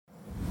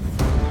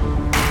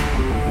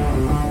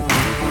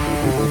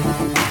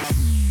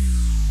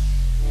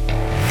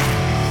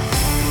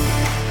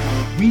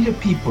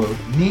people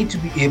need to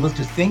be able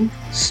to think,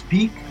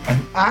 speak,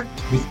 and act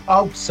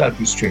without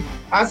self-restraint.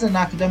 As an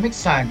academic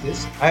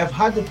scientist, I have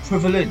had the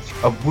privilege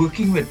of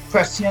working with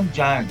prescient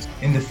giants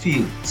in the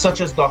field, such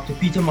as Dr.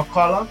 Peter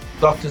McCullough,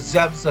 Dr.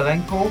 Zev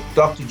Zelenko,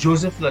 Dr.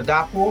 Joseph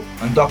Ladapo,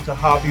 and Dr.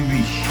 Harvey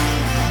Risch.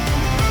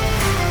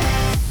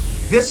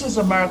 This is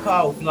America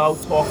Out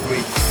Loud Talk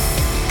Radio.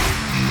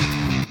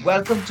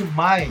 Welcome to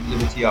my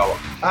Liberty Hour.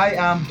 I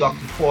am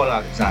Dr. Paul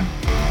Alexander.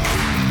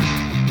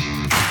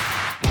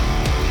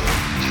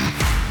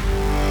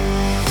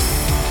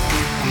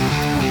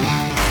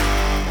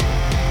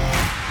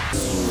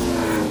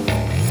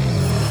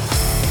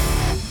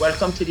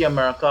 Welcome to the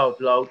America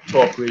Out Loud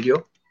Talk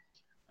Radio,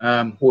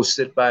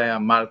 hosted by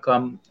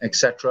Malcolm,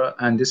 etc.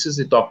 And this is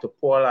the Dr.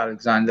 Paul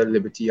Alexander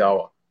Liberty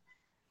Hour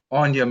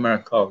on the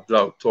America Out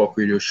Loud Talk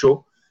Radio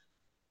show.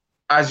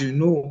 As you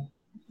know,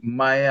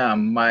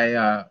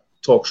 my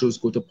talk shows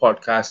go to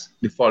podcast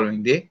the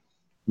following day,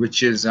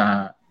 which is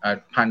at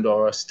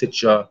Pandora,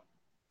 Stitcher,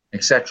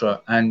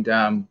 etc. And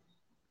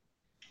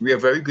we are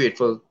very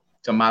grateful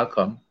to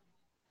Malcolm,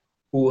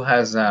 who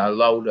has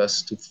allowed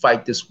us to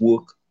fight this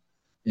work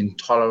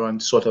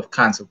intolerant sort of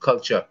cancel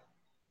culture,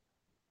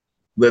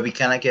 where we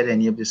cannot get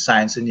any of the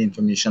science and the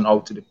information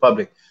out to the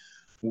public,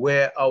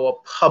 where our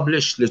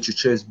published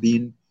literature is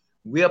being,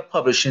 we are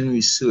publishing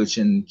research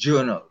in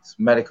journals,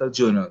 medical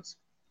journals.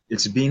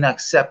 It's being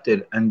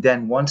accepted, and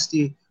then once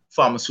the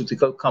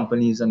pharmaceutical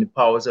companies and the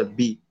powers that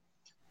be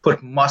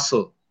put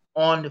muscle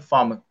on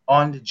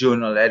the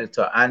journal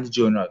editor and the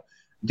journal,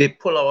 they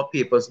pull our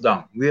papers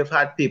down. We have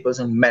had papers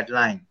in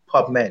Medline,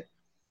 PubMed,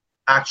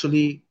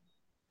 actually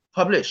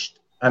published,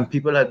 and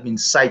people have been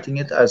citing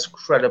it as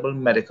credible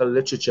medical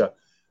literature,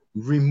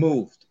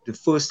 removed. The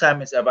first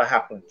time it's ever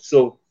happened.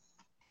 So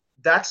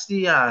that's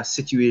the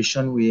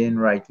situation we're in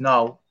right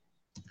now.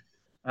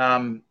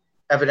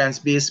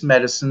 Evidence-based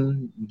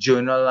medicine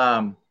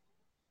journal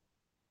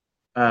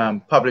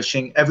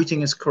publishing,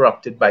 everything is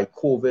corrupted by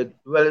COVID.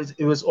 Well,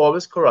 it was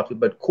always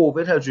corrupted, but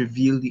COVID has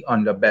revealed the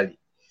underbelly.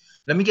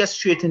 Let me get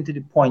straight into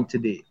the point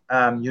today.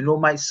 You know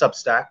my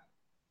Substack,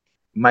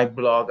 my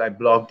blog, I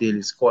blog daily.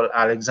 It's called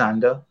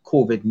Alexander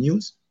COVID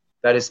News.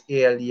 That is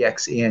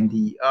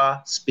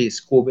ALEXANDER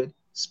space COVID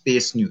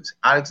space news.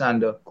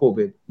 Alexander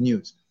COVID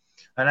News.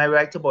 And I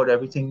write about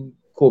everything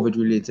COVID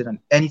related and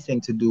anything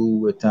to do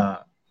with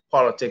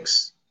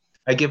politics.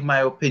 I give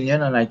my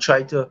opinion and I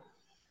try to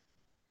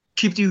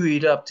keep the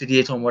reader up to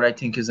date on what I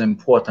think is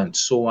important.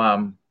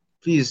 So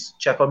please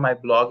check out my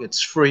blog. It's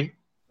free.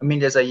 I mean,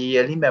 there's a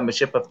yearly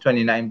membership of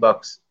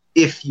 $29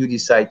 if you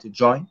decide to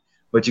join.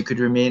 But you could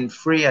remain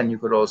free, and you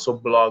could also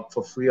blog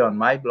for free on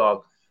my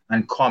blog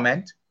and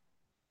comment.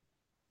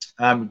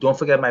 Don't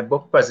forget my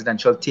book,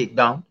 Presidential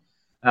Takedown.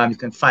 You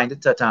can find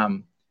it at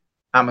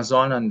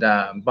Amazon and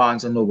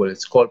Barnes & Noble.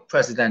 It's called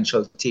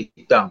Presidential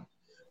Takedown,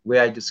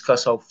 where I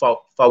discuss how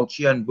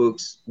Fauci and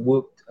Birx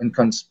worked and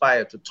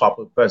conspired to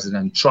topple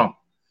President Trump.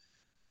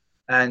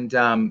 And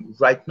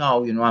right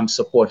now, you know, I'm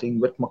supporting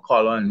with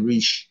McCullough and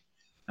Risch,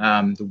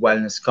 the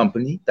wellness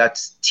company.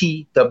 That's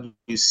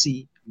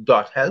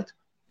TWC.health.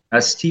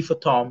 That's T for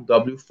Tom,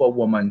 W for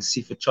woman,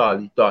 C for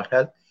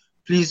Charlie.health.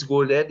 Please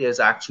go there. There's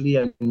actually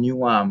a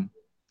new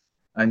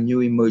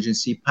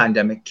emergency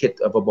pandemic kit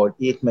of about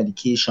 8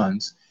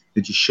 medications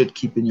that you should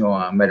keep in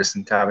your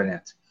medicine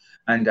cabinet.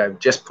 And I've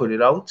just put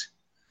it out.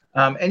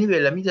 Anyway,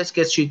 let me just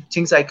get straight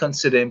things I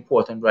consider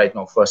important right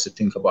now for us to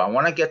think about. I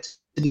want to get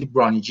to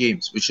LeBron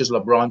James, which is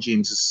LeBron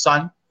James'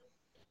 son,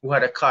 who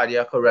had a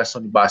cardiac arrest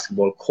on the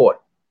basketball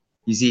court.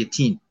 He's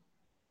 18.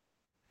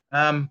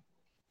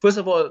 First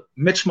of all,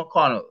 Mitch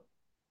McConnell.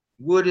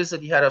 Word is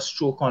that he had a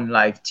stroke on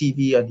live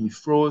TV and he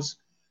froze.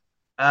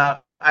 I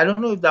don't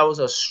know if that was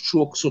a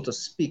stroke, so to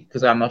speak,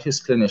 because I'm not his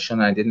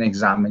clinician. I didn't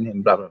examine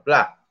him, blah, blah,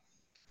 blah.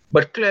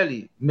 But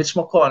clearly, Mitch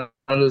McConnell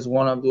is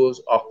one of those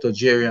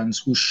octogenarians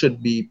who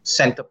should be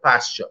sent to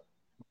pasture.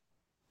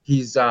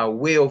 He's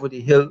way over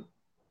the hill.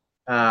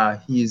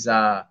 He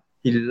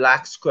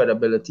lacks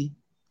credibility.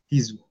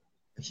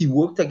 He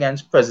worked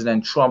against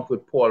President Trump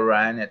with Paul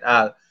Ryan et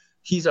al.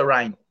 He's a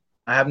rhino.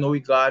 I have no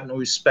regard, no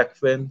respect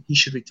for him. He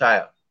should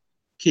retire.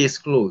 Case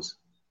closed.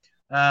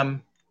 Now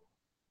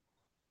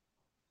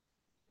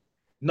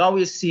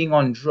we're seeing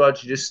on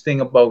Drudge this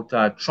thing about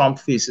Trump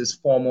faces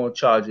 4 more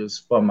charges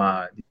from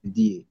the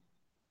DA.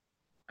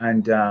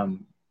 And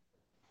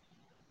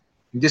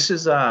this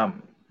is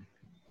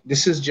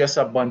just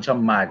a bunch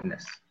of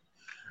madness.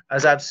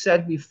 As I've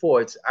said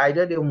before, it's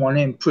either they want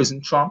to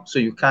imprison Trump so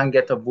you can't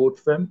get a vote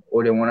for him,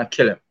 or they want to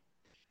kill him.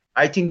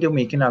 I think they're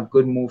making a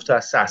good move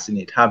to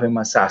have him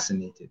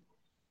assassinated.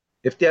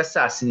 If they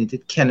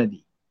assassinated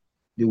Kennedy,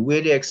 the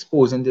way they're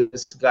exposing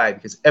this guy,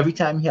 because every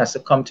time he has to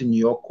come to New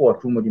York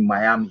courtroom or in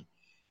Miami,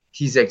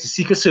 he's like, the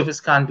Secret Service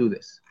can't do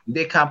this.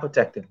 They can't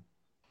protect him.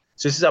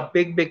 So this is a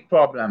big, big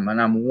problem,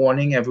 and I'm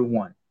warning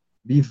everyone,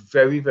 be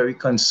very, very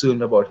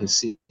concerned about his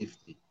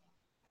safety.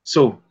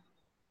 So,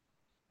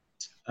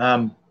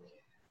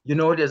 you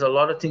know, there's a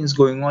lot of things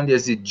going on.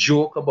 There's a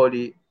joke about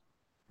the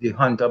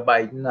Hunter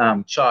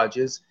Biden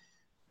charges.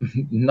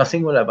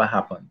 Nothing will ever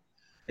happen.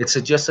 It's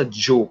just a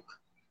joke.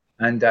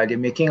 And they're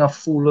making a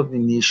fool of the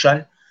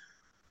nation,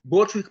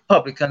 both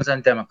Republicans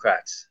and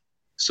Democrats.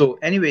 So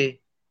anyway,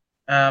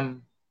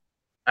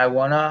 I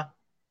want to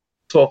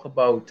talk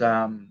about,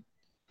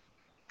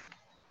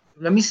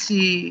 let me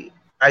see,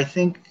 I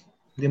think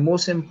the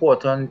most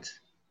important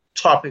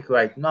topic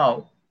right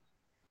now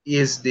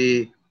is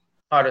the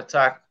heart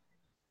attack,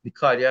 the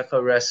cardiac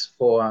arrest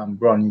for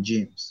Bronny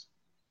James.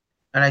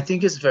 And I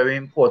think it's very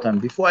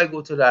important. Before I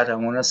go to that, I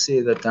want to say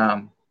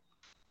that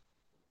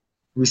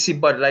we see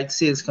Bud Light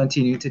sales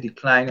continue to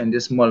decline, and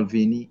this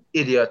Mulvaney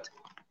idiot,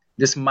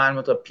 this man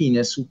with a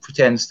penis who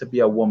pretends to be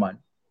a woman,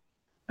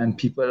 and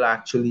people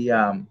actually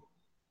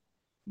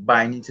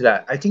buying into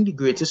that. I think the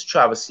greatest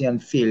travesty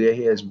and failure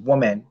here is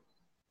women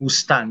who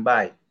stand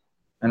by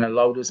and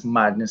allow this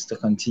madness to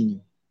continue.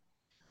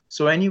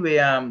 So anyway,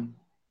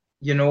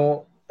 you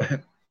know,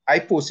 I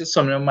posted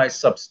something on my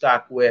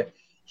Substack where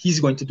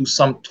he's going to do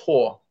some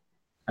tour,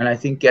 and I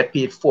think get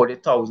paid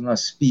 $40,000 a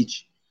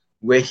speech,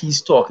 where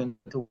he's talking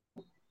to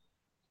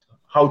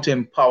how to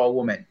empower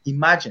women.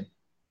 Imagine,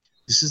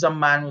 this is a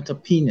man with a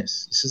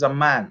penis. This is a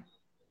man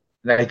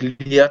like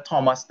Leah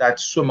Thomas, that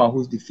swimmer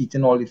who's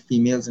defeating all the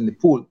females in the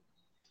pool.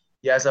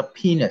 He has a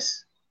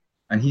penis,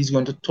 and he's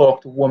going to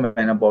talk to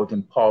women about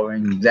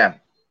empowering them.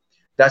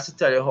 That's to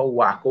tell you how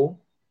wacko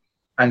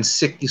and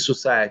sick the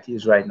society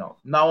is right now.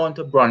 Now on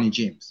to Bronny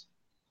James.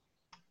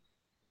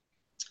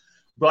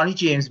 Bronny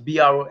James,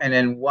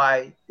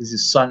 Bronny, is the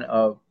son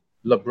of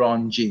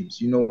LeBron James.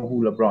 You know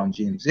who LeBron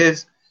James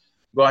is.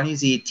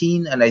 Bronny's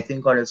 18, and I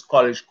think on his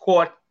college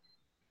court,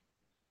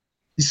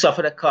 he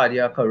suffered a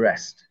cardiac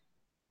arrest.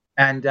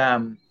 And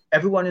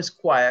everyone is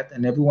quiet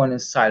and everyone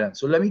is silent.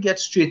 So let me get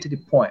straight to the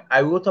point. I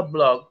wrote a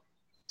blog,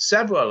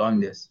 several on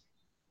this,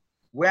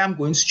 where I'm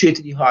going straight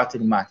to the heart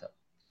of the matter.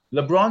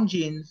 LeBron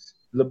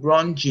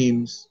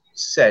James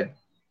said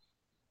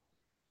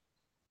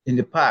in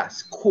the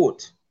past,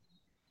 quote,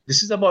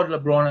 this is about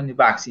LeBron and the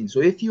vaccine. So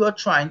if you are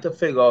trying to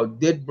figure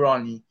out,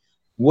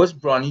 was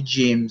Bronny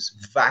James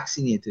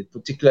vaccinated,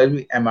 particularly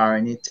with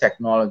mRNA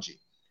technology,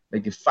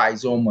 like the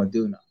Pfizer or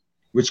Moderna,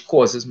 which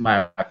causes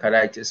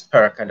myocarditis,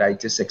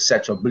 pericarditis,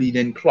 etc.,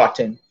 bleeding,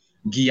 clotting,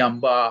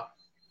 Guillain-Barré,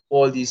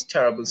 all these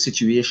terrible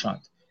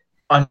situations,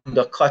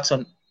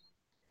 undercuts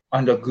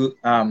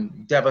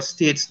and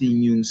devastates the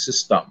immune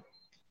system.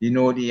 You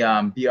know, the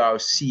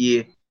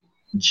BRCA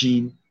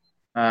gene,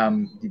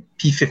 the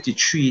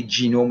P53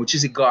 genome, which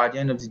is a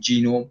guardian of the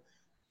genome,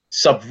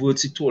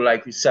 subverts the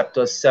toll-like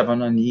receptors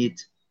 7 and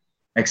 8,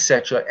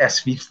 etc.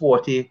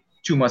 SV40,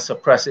 tumor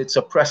suppressor. It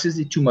suppresses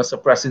the tumor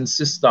suppressing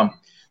system.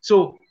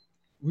 So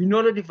we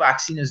know that the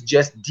vaccine is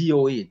just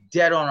DOA,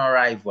 dead on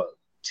arrival.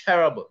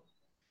 Terrible.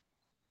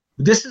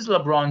 This is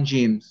LeBron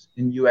James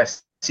in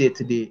USA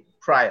Today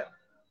prior.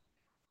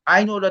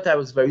 I know that I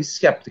was very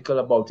skeptical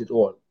about it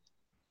all.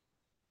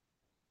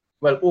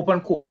 Well,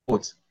 open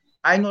quotes.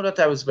 I know that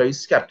I was very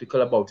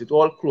skeptical about it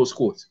all, close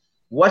quotes.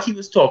 What he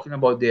was talking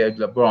about there,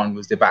 LeBron,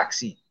 was the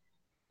vaccine.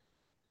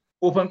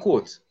 Open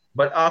quotes.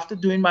 But after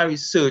doing my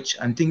research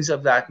and things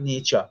of that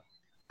nature,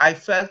 I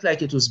felt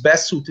like it was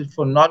best suited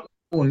for not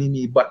only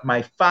me, but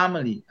my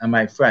family and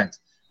my friends.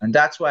 And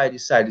that's why I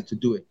decided to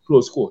do it,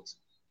 close quotes.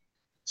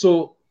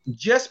 So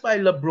just by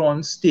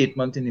LeBron's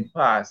statement in the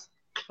past,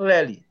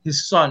 clearly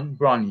his son,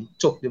 Bronny,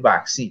 took the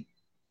vaccine.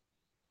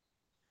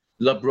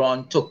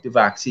 LeBron took the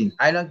vaccine.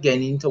 I'm not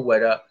getting into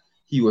whether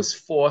he was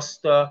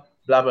forced to,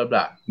 blah, blah,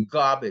 blah.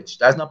 Garbage.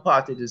 That's not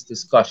part of this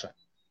discussion.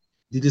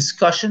 The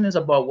discussion is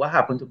about what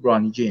happened to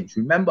Bronny James.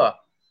 Remember,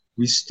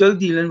 we're still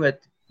dealing with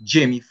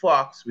Jamie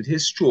Foxx with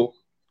his stroke,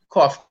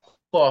 cough,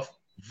 cough,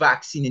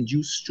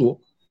 vaccine-induced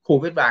stroke,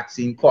 COVID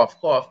vaccine, cough,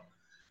 cough.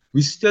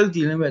 We're still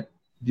dealing with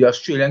the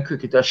Australian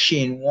cricketer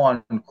Shane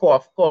Warne,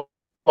 cough, cough,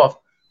 cough,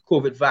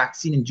 COVID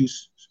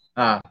vaccine-induced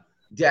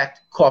death,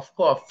 cough,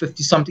 cough,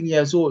 50-something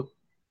years old.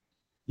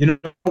 You know,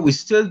 we're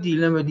still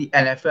dealing with the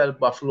NFL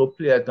Buffalo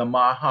player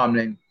Damar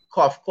Hamlin,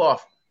 cough,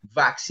 cough,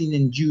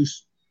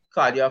 vaccine-induced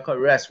cardiac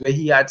arrest, where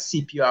he had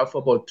CPR for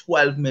about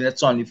 12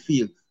 minutes on the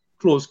field,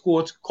 close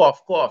quote,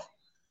 cough, cough.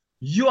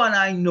 You and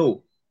I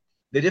know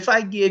that if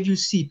I gave you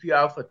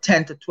CPR for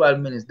 10 to 12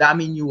 minutes, that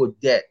means you were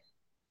dead.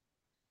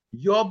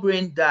 Your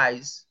brain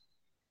dies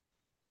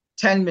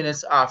 10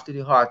 minutes after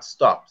the heart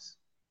stops.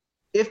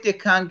 If they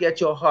can't get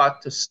your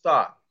heart to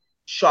start,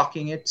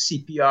 shocking it,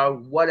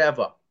 CPR,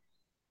 whatever,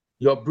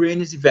 your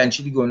brain is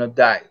eventually going to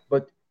die.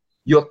 But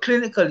you're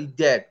clinically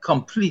dead,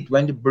 complete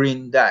when the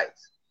brain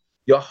dies.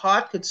 Your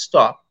heart could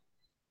stop,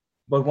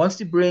 but once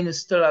the brain is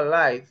still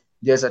alive,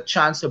 there's a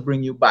chance to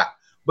bring you back.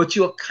 But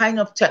you're kind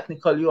of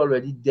technically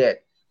already dead,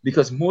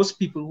 because most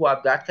people who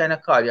have that kind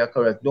of cardiac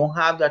arrest don't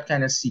have that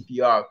kind of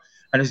CPR,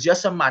 and it's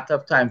just a matter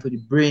of time for the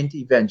brain to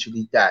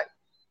eventually die.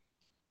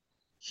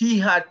 He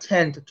had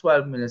 10 to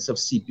 12 minutes of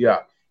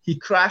CPR. He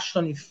crashed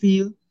on the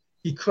field.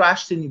 He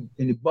crashed in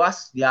the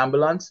bus, the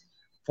ambulance.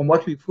 From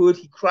what we've heard,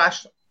 he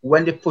crashed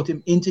when they put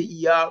him into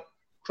ER.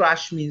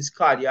 Crash means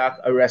cardiac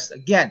arrest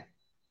again.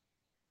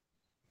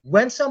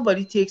 When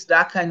somebody takes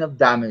that kind of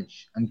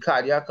damage and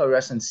cardiac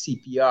arrest and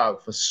CPR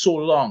for so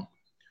long,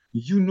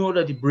 you know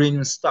that the brain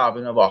is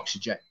starving of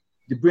oxygen.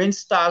 The brain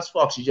starves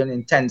for oxygen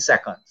in 10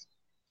 seconds.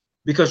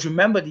 Because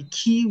remember, the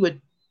key with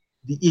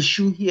the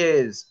issue here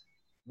is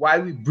why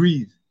we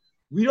breathe.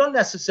 We don't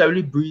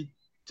necessarily breathe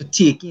to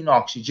take in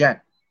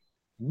oxygen.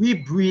 We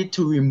breathe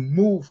to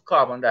remove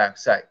carbon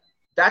dioxide.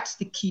 That's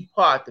the key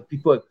part that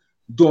people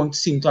don't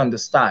seem to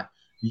understand.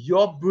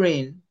 Your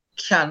brain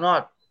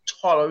cannot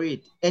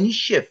tolerate any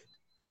shift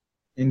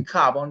in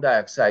carbon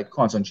dioxide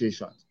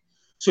concentrations.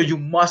 So you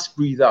must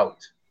breathe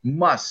out.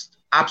 Must,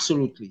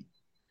 absolutely.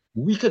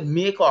 We could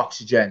make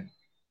oxygen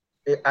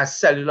as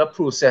cellular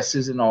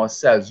processes in our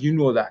cells. You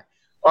know that.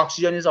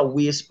 Oxygen is a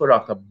waste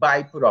product, a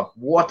byproduct,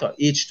 water,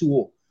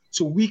 H2O.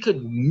 So we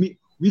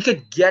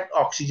could get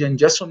oxygen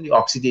just from the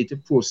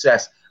oxidative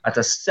process at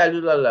a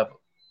cellular level.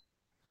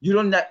 You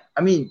don't,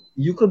 I mean,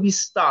 you could be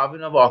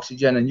starving of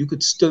oxygen and you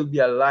could still be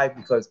alive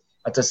because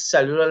at a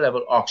cellular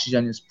level,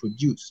 oxygen is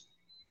produced.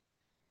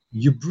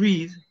 You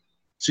breathe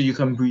so you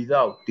can breathe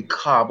out the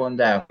carbon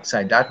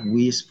dioxide, that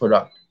waste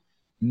product,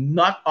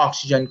 not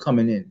oxygen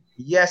coming in.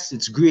 Yes,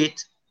 it's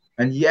great.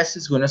 And yes,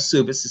 it's going to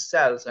service the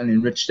cells and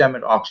enrich them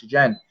with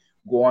oxygen,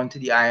 go on to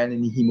the iron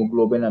in the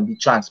hemoglobin and be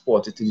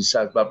transported to the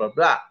cells, blah, blah,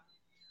 blah.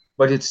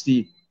 But it's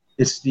the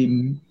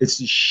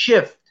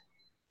shift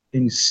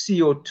in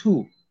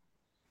CO2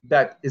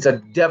 that is a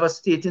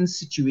devastating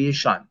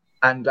situation.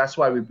 And that's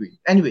why we breathe.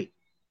 Anyway,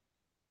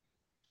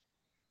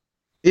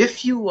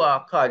 if you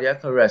are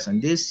cardiac arrest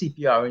and they're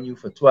CPRing you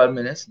for 12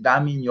 minutes,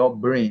 that means your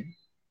brain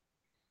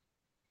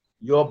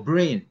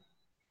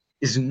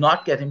is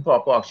not getting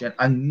proper oxygen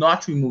and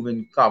not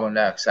removing carbon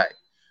dioxide.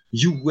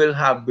 You will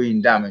have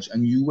brain damage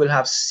and you will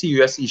have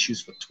serious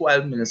issues for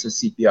 12 minutes of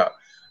CPR.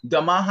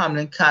 Damar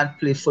Hamlin can't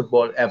play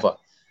football ever.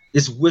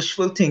 It's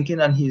wishful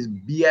thinking and he's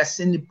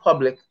BSing the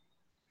public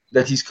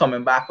that he's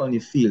coming back on the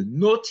field.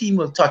 No team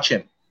will touch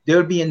him.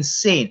 They'll be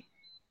insane.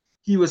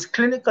 He was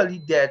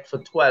clinically dead for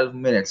 12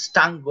 minutes.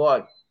 Thank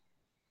God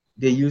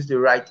they used the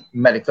right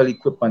medical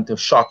equipment to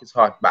shock his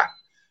heart back.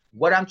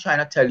 What I'm trying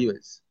to tell you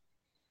is,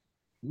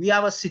 we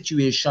have a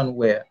situation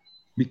where,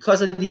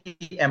 because of the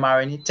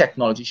mRNA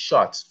technology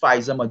shots,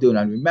 Pfizer,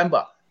 Moderna, and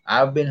remember,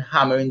 I've been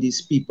hammering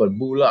these people,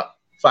 Bourla,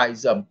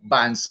 Pfizer,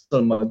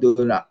 Bancel,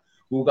 Moderna,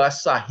 Uğur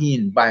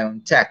Şahin,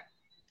 BioNTech,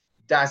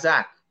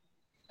 Daszak,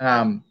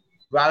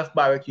 Ralph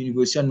Baric,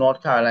 University of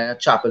North Carolina,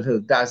 Chapel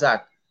Hill,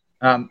 Daszak,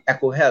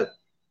 EcoHealth.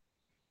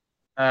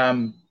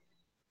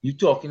 You're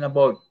talking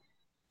about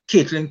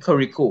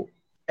Karikó,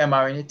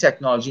 mRNA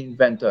technology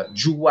inventor,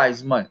 Drew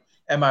Weissman,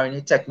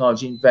 mRNA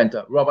technology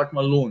inventor, Robert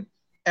Malone,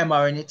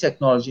 mRNA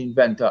technology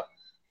inventor,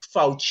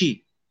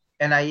 Fauci,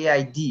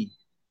 NIAID,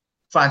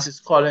 Francis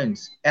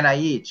Collins,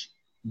 NIH.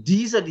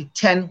 These are the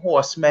 10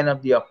 horsemen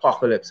of the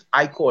apocalypse,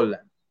 I call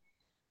them.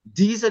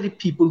 These are the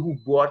people who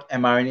brought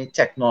mRNA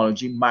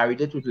technology,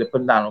 married it with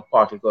lipid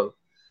nanoparticle,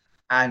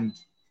 and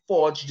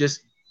forged this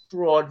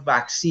fraud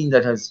vaccine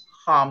that has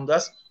harmed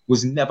us,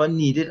 was never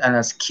needed, and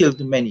has killed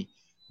many.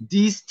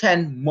 These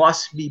 10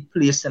 must be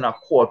placed in a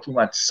courtroom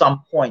at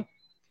some point,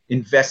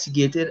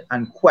 investigated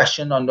and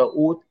questioned under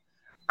oath,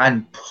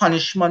 and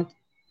punishment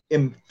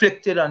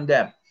inflicted on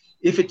them.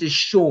 If it is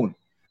shown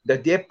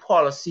that their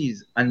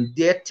policies and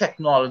their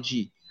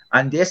technology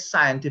and their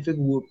scientific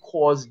work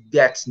cause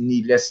deaths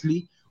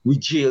needlessly, we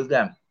jail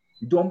them.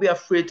 Don't be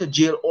afraid to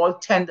jail all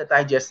 10 that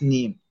I just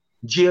named.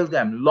 Jail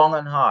them long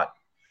and hard.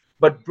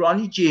 But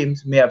Bronny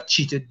James may have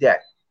cheated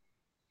death.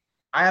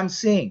 I am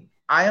saying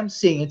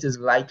it is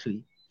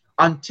likely,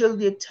 until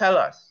they tell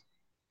us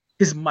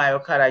his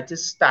myocarditis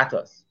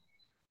status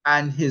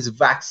and his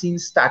vaccine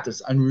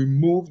status and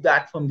remove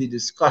that from the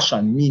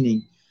discussion,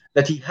 meaning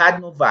that he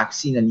had no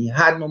vaccine and he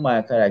had no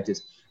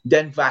myocarditis,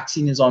 then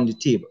vaccine is on the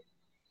table.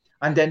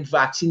 And then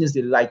vaccine is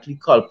the likely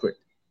culprit,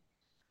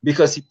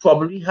 because he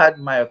probably had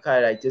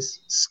myocarditis,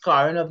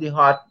 scarring of the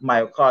heart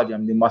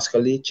myocardium, the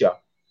musculature,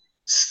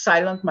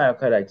 silent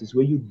myocarditis,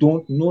 where you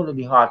don't know that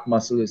the heart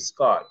muscle is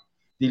scarred.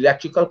 The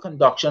electrical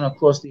conduction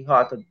across the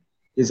heart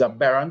is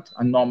aberrant,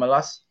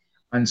 anomalous,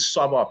 and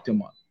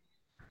suboptimal.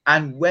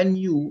 And when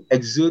you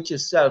exert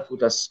yourself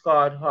with a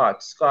scarred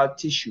heart, scarred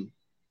tissue,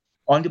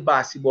 on the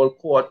basketball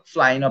court,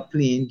 flying a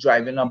plane,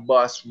 driving a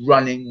bus,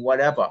 running,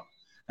 whatever,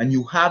 and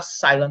you have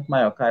silent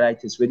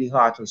myocarditis where the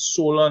heart is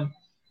swollen,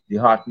 the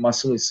heart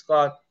muscle is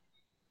scarred,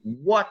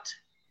 what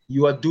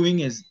you are doing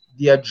is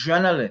the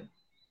adrenaline.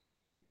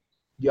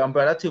 The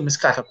umbrella term is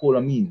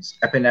catecholamines,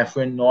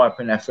 epinephrine,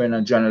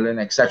 norepinephrine, adrenaline,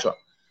 etc.,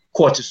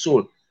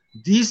 cortisol.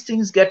 These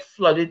things get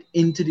flooded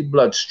into the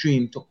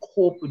bloodstream to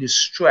cope with the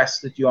stress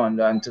that you're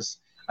under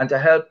and to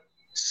help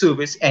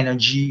service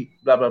energy,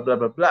 blah, blah, blah,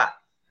 blah, blah,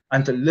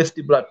 and to lift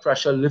the blood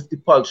pressure, lift the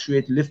pulse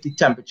rate, lift the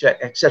temperature,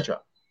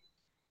 etc.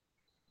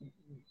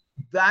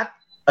 That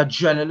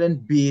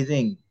adrenaline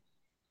bathing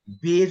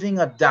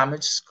a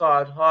damaged,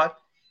 scarred heart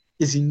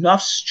is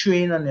enough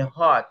strain on the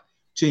heart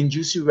to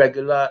induce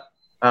irregular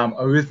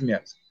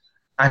arrhythmias,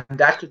 and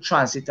that could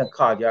translate to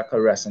cardiac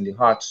arrest and the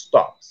heart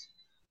stops.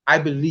 I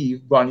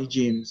believe Bronny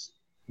James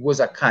was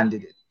a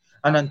candidate.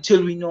 And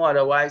until we know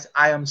otherwise,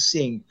 I am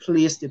saying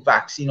place the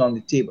vaccine on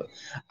the table.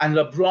 And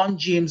LeBron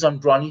James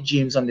and Bronny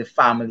James and the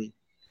family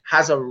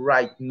has a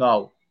right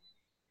now.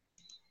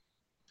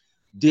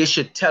 They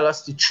should tell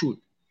us the truth.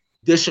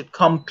 They should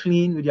come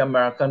clean with the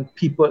American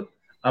people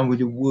and with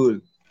the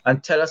world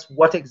and tell us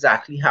what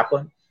exactly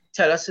happened.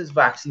 Tell us his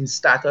vaccine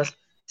status.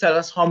 Tell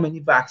us how many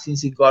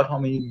vaccines he got, how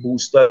many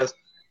boosters,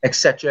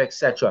 etc.,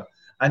 etc.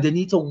 And they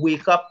need to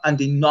wake up and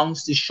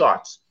denounce the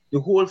shots. The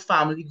whole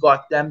family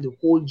got them, the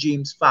whole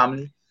James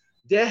family.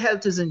 Their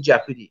health is in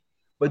jeopardy.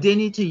 But they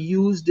need to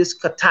use this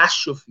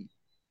catastrophe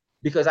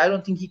because I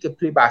don't think he could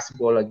play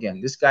basketball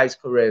again. This guy's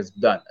career is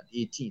done at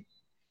 18.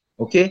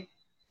 Okay?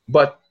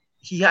 But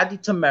he had the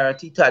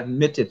temerity to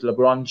admit it,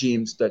 LeBron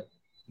James,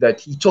 that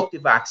he took the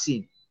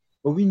vaccine.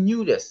 But we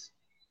knew this,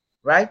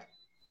 right?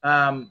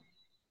 The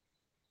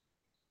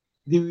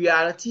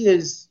reality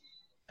is,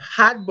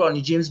 had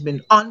Bronny James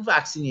been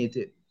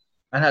unvaccinated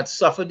and had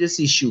suffered this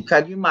issue,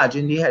 can you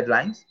imagine the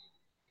headlines?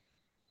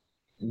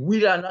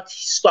 We are not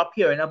stop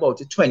hearing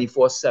about it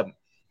 24/7.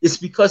 It's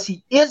because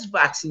he is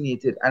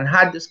vaccinated and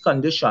had this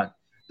condition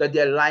that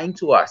they're lying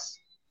to us.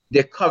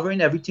 They're covering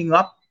everything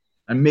up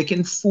and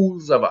making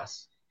fools of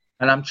us.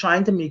 And I'm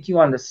trying to make you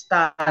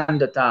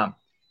understand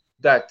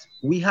that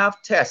we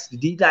have tests, the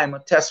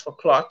D-dimer test for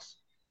clots,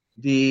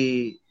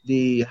 the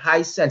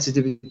high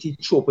sensitivity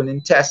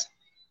troponin test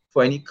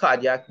for any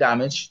cardiac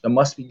damage that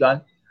must be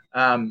done,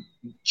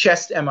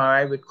 chest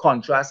MRI with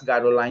contrast,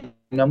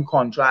 gadolinium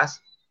contrast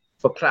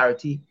for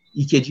clarity,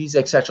 EKGs,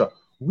 etc.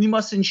 We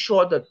must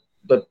ensure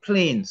that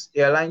planes,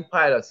 airline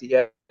pilots,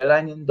 the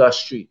airline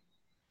industry,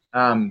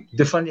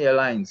 different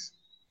airlines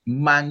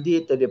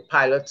mandate that the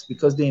pilots,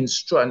 because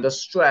they're under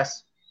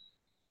stress,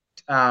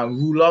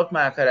 rule out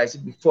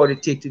myocarditis before they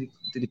take to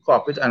the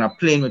cockpit, and a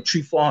plane with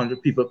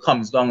 300-400 people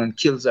comes down and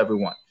kills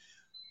everyone.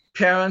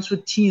 Parents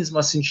with teens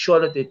must ensure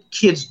that their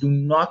kids do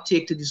not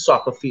take to the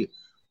soccer field,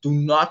 do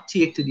not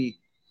take to the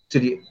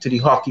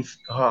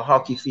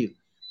hockey field.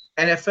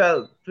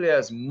 NFL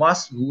players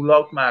must rule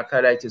out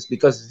myocarditis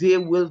because they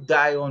will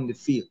die on the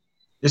field.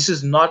 This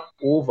is not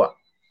over.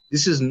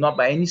 This is not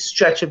by any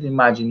stretch of the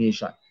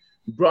imagination.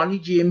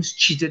 Bronny James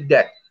cheated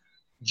death.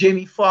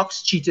 Jamie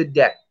Foxx cheated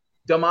death.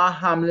 Damar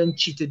Hamlin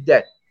cheated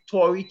death.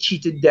 Tory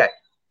cheated death.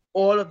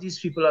 All of these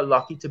people are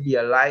lucky to be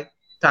alive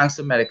thanks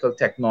to medical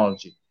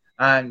technology.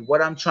 And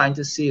what I'm trying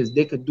to say is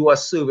they could do a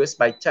service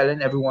by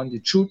telling everyone the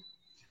truth.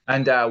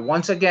 And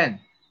once again,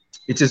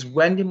 it is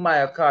when the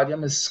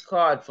myocardium is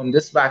scarred from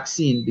this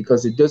vaccine,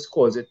 because it does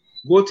cause it.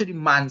 Go to the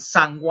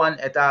Mansangwan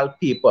et al.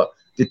 Paper,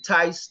 the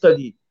Thai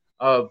study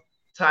of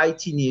Thai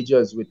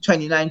teenagers with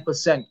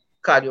 29%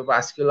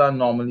 cardiovascular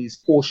anomalies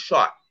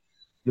post-shot.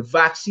 The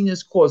vaccine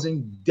is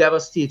causing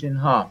devastating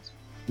harm.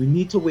 We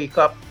need to wake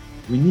up.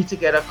 We need to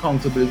get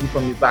accountability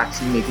from the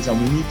vaccine makers, and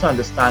we need to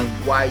understand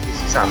why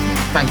this is happening.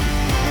 Thank you.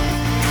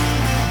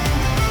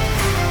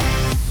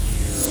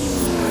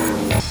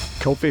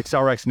 Cofix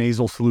RX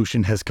nasal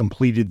solution has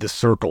completed the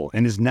circle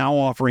and is now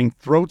offering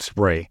throat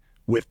spray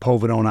with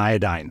povidone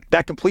iodine.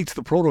 That completes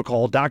the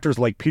protocol doctors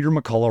like Peter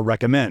McCullough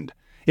recommend.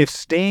 If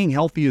staying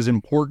healthy is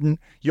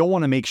important, you'll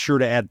want to make sure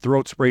to add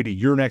throat spray to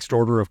your next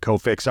order of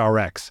Cofix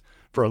RX.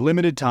 For a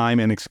limited time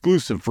and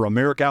exclusive for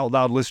America Out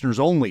Loud listeners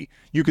only,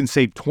 you can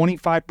save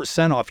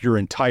 25% off your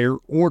entire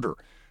order.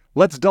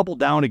 Let's double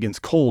down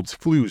against colds,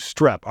 flus,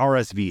 strep,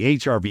 RSV,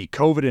 HRV,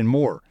 COVID, and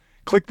more.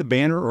 Click the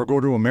banner or go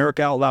to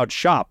America Out Loud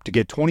shop to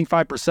get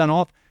 25%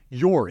 off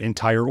your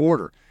entire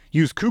order.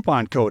 Use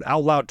coupon code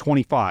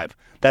OUTLOUD25.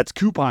 That's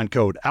coupon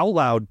code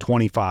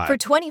OUTLOUD25. For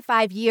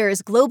 25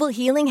 years, Global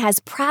Healing has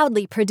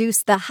proudly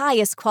produced the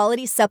highest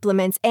quality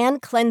supplements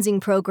and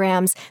cleansing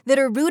programs that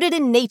are rooted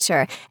in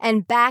nature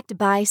and backed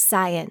by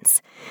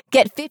science.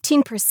 Get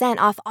 15%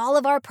 off all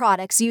of our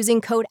products using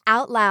code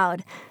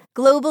OUTLOUD.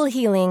 Global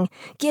Healing,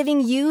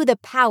 giving you the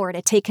power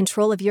to take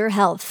control of your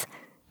health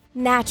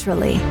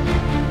naturally.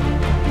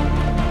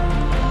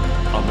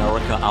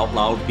 America Out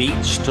Loud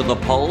beats to the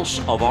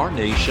pulse of our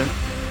nation.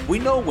 We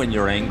know when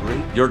you're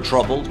angry, you're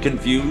troubled,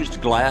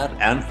 confused, glad,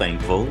 and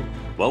thankful.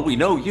 Well, we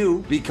know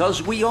you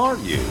because we are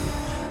you.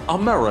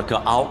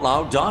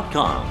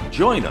 AmericaOutloud.com.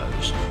 Join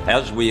us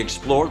as we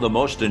explore the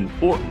most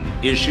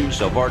important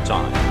issues of our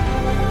time.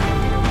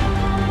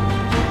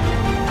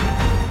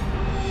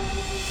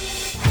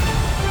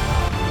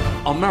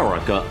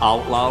 America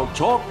Out Loud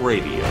Talk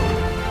Radio.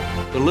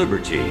 The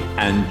liberty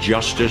and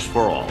justice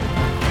for all.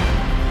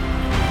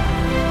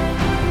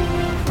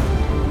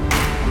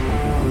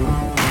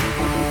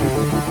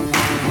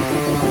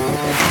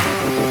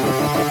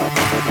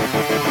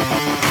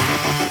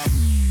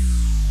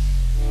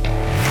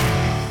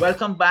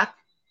 Welcome back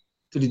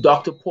to the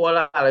Dr.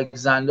 Paul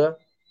Alexander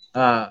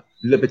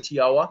Liberty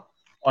Hour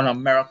on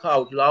America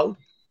Out Loud.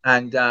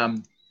 And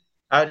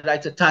I would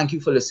like to thank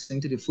you for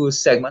listening to the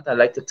first segment. I'd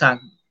like to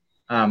thank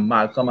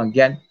Malcolm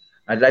again.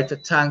 I'd like to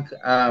thank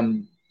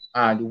the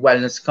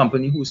Wellness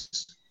Company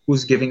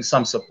who's giving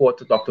some support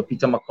to Dr.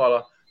 Peter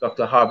McCullough,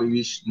 Dr. Harvey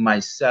Rich,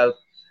 myself,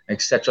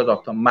 etc.,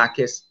 Dr.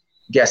 Makis,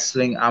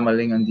 Gessling,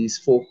 Ameling, and these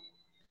folk.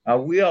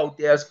 We out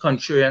there as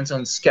contrarians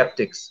and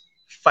skeptics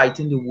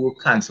fighting the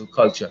woke cancel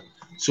culture.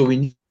 So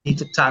we need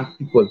to thank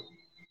people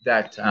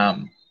that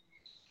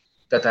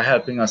that are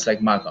helping us,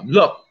 like Malcolm.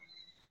 Look,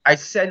 I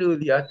said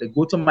earlier to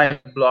go to my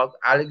blog,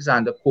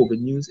 Alexander COVID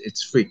News.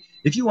 It's free.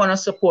 If you want to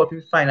support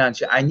me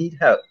financially, I need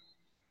help.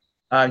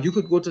 You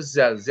could go to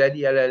Zelle,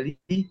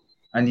 Z-E-L-L-E,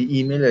 and the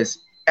email is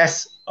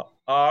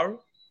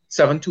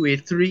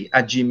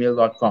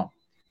sr7283@gmail.com.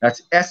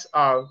 That's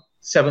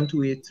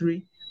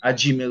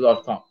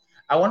sr7283@gmail.com.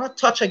 I want to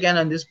touch again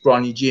on this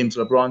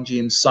LeBron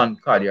James' son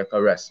cardiac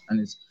arrest.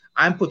 And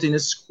I'm putting it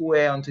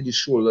square onto the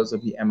shoulders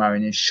of the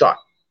mRNA shot.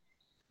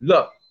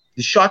 Look,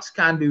 the shots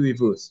can be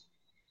reversed.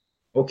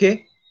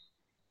 Okay?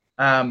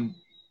 The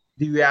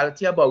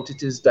reality about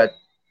it is that,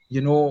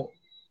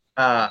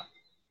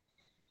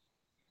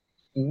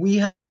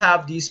 we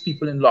have these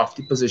people in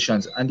lofty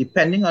positions, and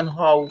depending on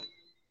how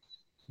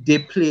they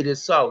play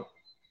this out,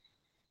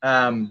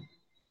 they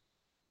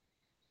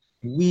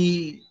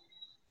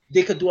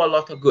could do a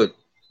lot of good,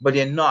 but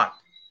they're not,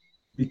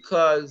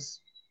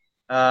 because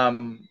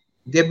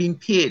they're being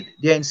paid,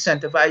 they're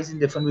incentivized in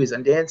different ways,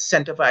 and they're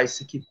incentivized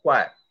to keep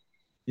quiet,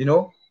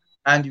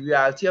 and the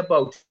reality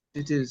about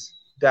it is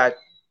that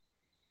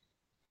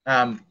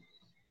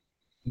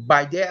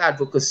by their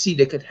advocacy,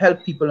 they could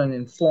help people and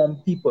inform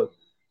people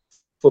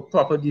for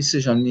proper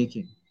decision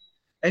making.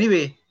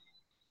 Anyway,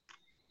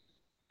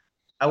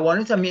 I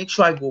wanted to make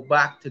sure I go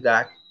back to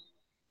that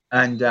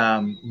and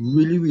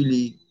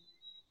really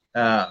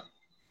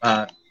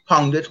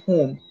pound it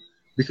home,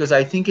 because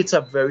I think it's a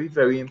very,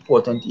 very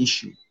important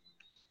issue.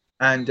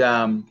 And,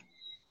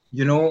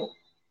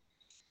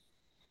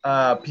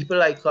 people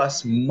like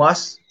us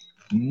must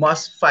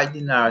fight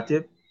the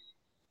narrative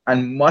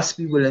and must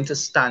be willing to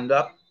stand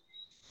up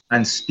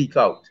and speak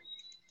out.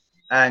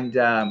 And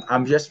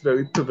I'm just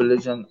very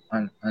privileged and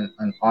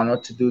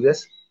honored to do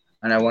this.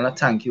 And I want to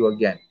thank you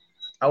again.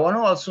 I want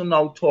to also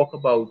now talk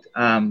about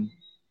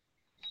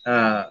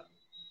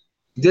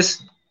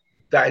this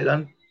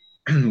Dylan,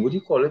 what do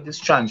you call it? This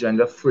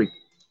transgender freak.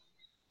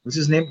 What's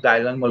his name?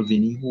 Dylan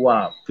Mulvaney, who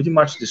pretty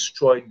much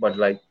destroyed Bud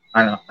Light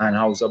and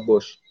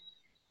Anheuser-Busch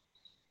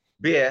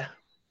beer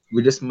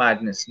with this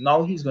madness.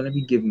 Now he's going to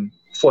be given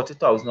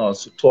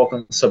 $40,000 to talk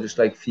on subjects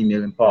like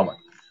female empowerment.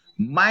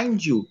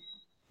 Mind you,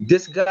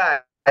 this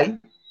guy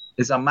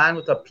is a man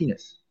with a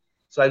penis.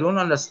 So I don't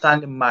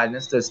understand the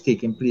madness that's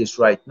taking place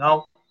right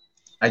now.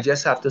 I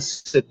just have to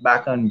sit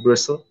back and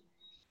bristle.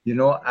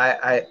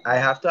 I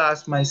have to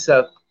ask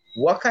myself,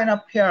 what kind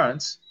of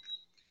parents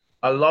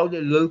allow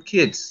their little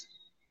kids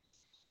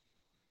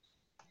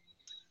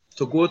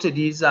to go to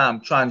these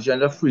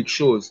transgender freak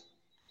shows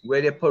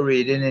where they're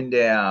parading in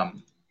their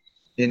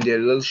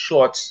little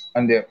shorts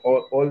and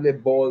all their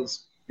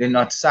balls, their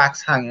nut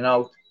sacks hanging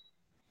out,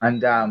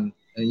 and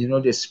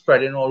they're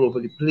spreading all over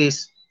the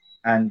place,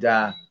 and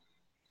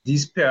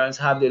these parents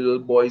have their little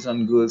boys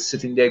and girls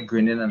sitting there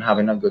grinning and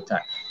having a good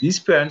time. These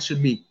parents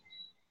should be...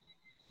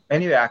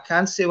 Anyway, I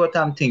can't say what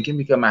I'm thinking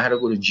because I had to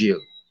go to jail.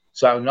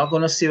 So I'm not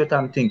going to say what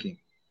I'm thinking.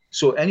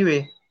 So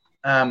anyway,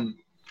 I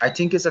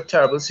think it's a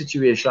terrible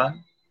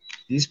situation.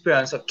 These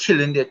parents are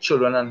killing their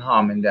children and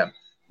harming them.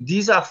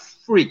 These are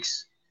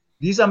freaks.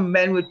 These are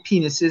men with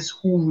penises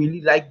who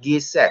really like gay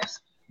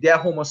sex. They are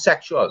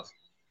homosexuals.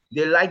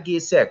 They like gay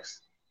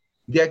sex.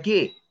 They're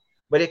gay.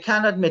 But they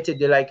can't admit it.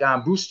 They're like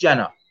Bruce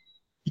Jenner.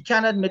 He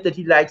can't admit that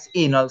he likes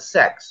anal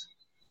sex.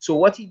 So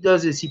what he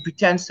does is he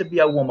pretends to be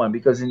a woman,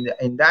 because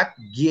in that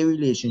gay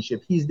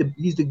relationship, he's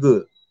the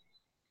girl.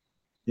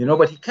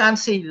 But he can't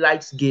say he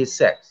likes gay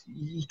sex.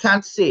 He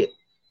can't say it.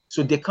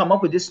 So they come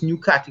up with this new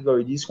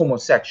category, these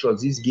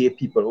homosexuals, these gay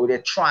people, or they're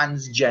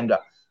transgender.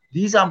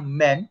 These are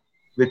men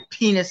with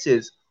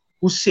penises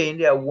who say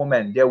they're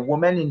women. They're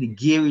women in the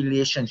gay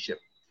relationship.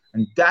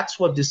 And that's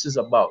what this is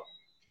about.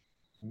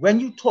 When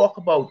you talk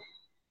about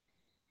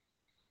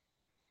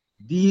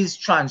these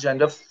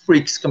transgender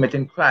freaks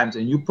committing crimes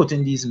and you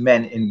putting these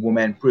men in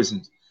women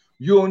prisons,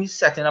 you're only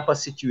setting up a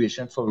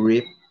situation for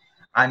rape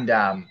and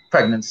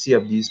pregnancy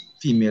of these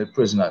female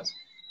prisoners.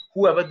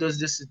 Whoever does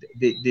this,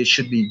 they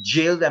should be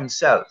jailed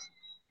themselves.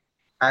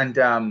 And,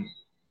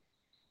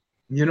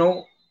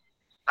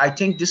 I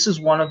think this is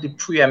one of the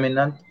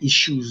preeminent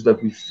issues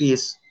that we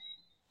face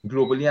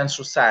globally and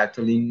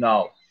societally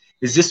now,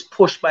 is this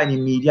push by the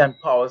media and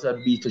powers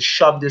that be to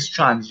shove this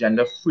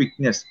transgender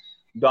freakness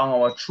down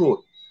our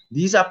throat.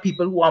 These are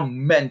people who are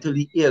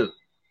mentally ill.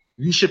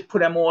 We should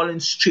put them all in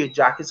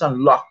straitjackets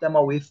and lock them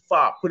away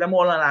far. Put them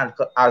all on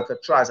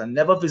Alcatraz and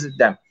never visit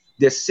them.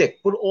 They're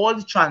sick. Put all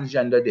the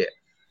transgender there.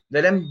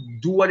 Let them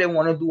do what they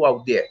want to do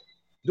out there.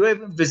 Don't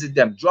even visit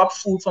them. Drop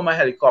food from a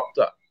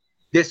helicopter.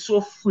 They're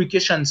so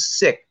freakish and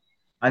sick.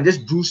 And this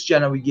Bruce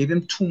Jenner, we gave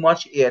him too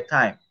much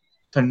airtime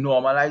to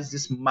normalize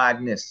this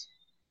madness.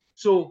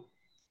 So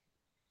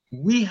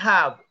we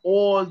have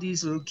all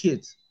these little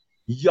kids,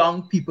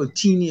 young people,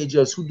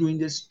 teenagers who are doing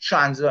this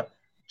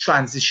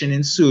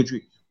transitioning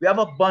surgery. We have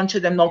a bunch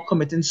of them now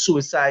committing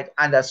suicide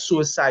and are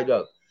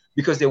suicidal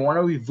because they want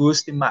to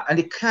reverse the and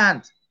they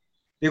can't.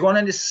 They're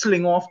going to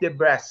sling off their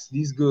breasts,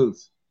 these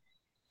girls.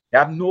 They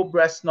have no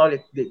breasts now.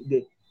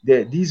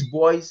 These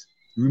boys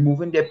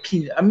removing their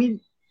penis. I mean,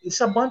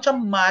 it's a bunch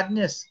of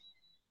madness.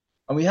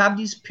 And we have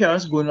these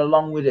parents going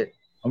along with it.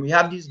 And we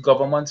have these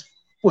governments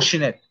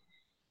pushing it.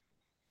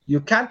 You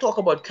can't talk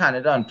about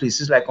Canada and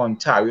places like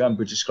Ontario and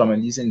British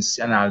Columbia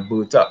and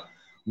Alberta.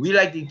 We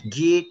like the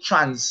gay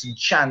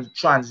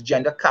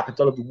transgender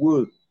capital of the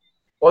world.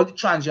 All the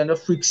transgender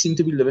freaks seem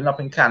to be living up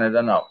in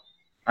Canada now.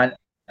 And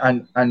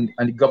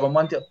the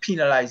government are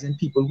penalizing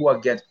people who are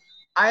against.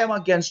 I am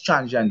against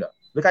transgender.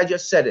 Look, I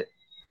just said it.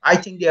 I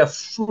think they are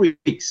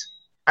freaks.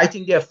 I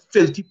think they are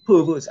filthy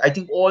perverts. I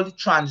think all the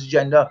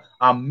transgender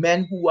are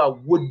men who are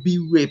would-be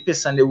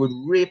rapists and they would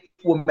rape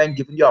women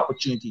given the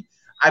opportunity.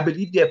 I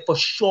believe they're for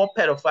sure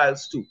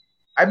pedophiles too.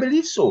 I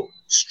believe so.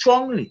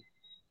 Strongly.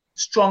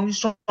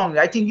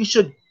 I think you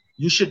should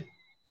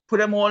put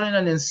them all in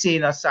an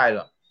insane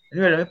asylum.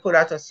 Anyway, let me put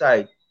that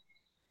aside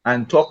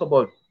and talk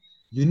about,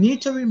 you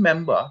need to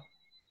remember,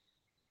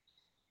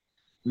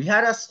 we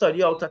had a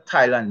study out of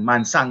Thailand,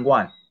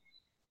 Mansangwan,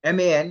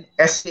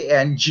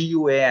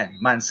 Mansanguan,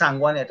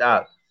 Mansangwan et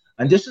al.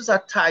 And this was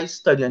a Thai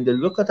study, and they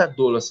look at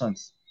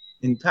adolescents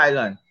in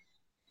Thailand.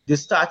 They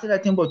started, I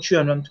think, about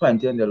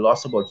 320, and they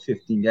lost about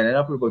 15. They ended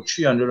up with about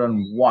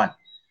 301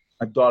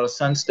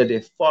 adolescents that they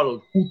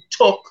followed who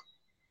took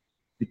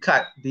the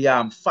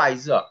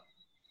Pfizer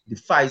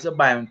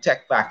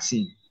BioNTech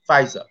vaccine,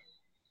 Pfizer.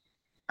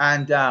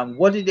 And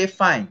what did they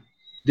find?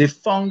 They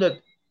found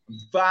that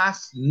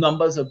vast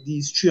numbers of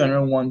these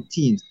 301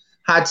 teens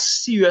had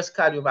serious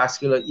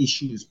cardiovascular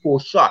issues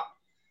post-shot.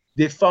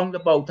 They found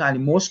about, and the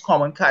most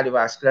common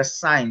cardiovascular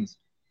signs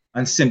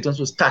and symptoms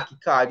was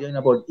tachycardia in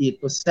about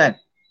 8%.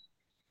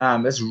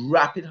 There's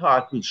rapid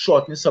heartbeat,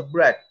 shortness of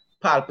breath,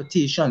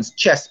 palpitations,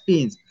 chest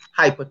pains,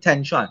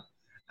 hypertension.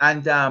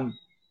 And the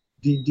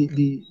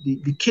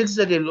kids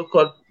that they looked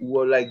at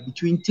were like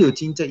between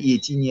 13 to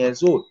 18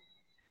 years old.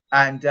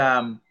 And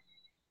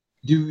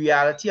the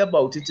reality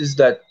about it is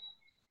that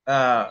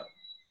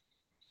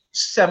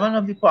 7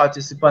 of the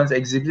participants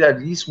exhibited at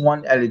least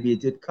one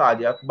elevated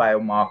cardiac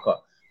biomarker.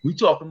 We're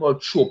talking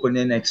about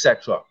troponin,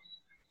 etc.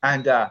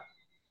 And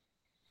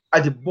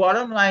at the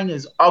bottom line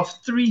is of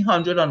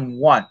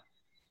 301,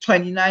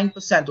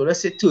 29%, or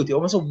let's say 30,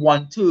 almost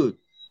 1/3,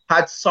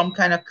 had some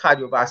kind of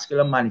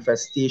cardiovascular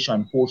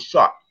manifestation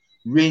post-shot,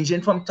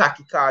 ranging from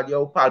tachycardia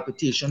or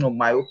palpitation or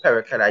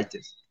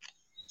myopericarditis.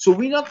 So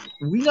we're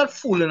not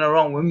fooling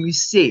around when we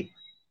say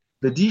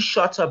that these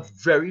shots are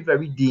very,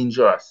 very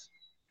dangerous.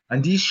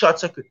 And these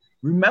shots are,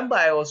 remember,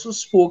 I also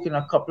spoke in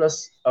a couple of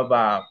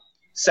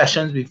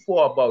sessions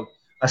before about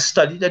a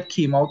study that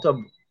came out of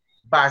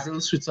Basel,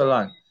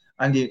 Switzerland,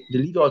 and the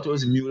lead author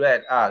was Mueller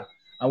et al.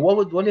 And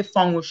what they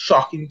found was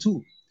shocking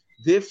too.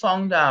 They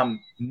found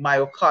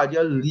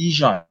myocardial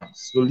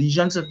lesions, the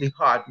lesions of the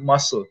heart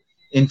muscle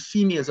in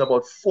females,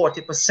 about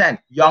 40%,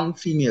 young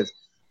females.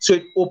 So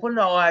it opened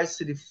our eyes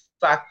to the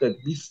fact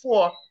that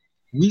before,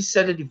 we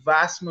said that the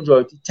vast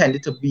majority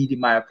tended to be the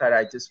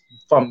myocarditis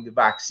from the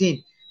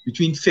vaccine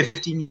between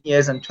 15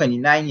 years and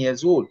 29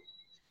 years old.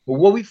 But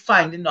what we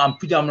find in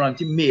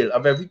predominantly male,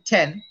 of every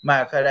 10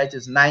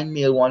 myocarditis, 9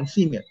 male, 1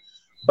 female.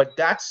 But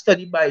that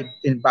study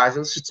in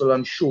Basel,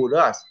 Switzerland showed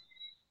us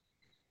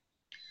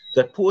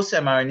that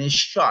post-mRNA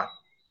shot,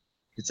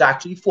 it's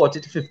actually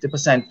 40 to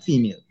 50%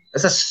 female.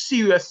 That's a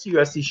serious,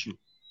 serious issue.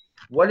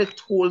 What it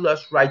told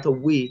us right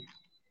away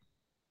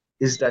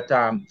is that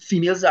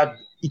females are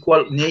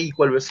near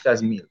equal risk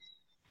as males.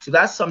 So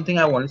that's something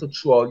I wanted to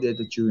throw out there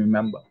that you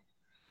remember.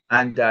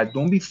 And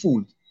don't be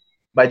fooled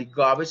by the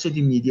garbage that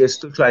the media is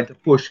still trying to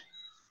push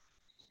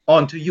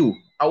onto you.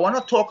 I want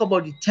to talk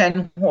about the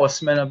 10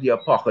 horsemen of the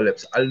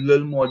apocalypse, a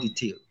little more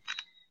detail.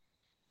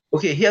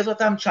 Okay, here's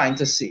what I'm trying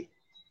to say.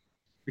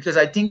 Because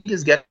I think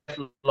it's get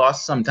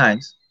lost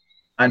sometimes,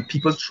 and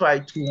people try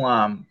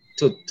to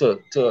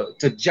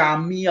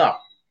jam me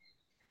up.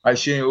 I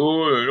say,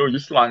 oh, you're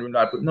slandering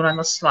that. No, I'm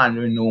not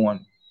slandering no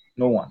one.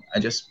 No one. I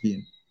just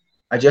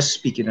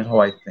speaking it how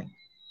I think.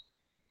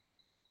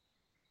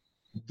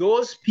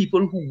 Those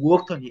people who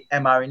worked on the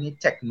mRNA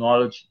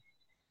technology,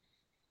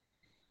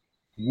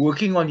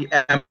 working on the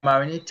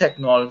mRNA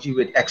technology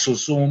with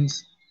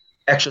exosomes,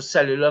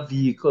 extracellular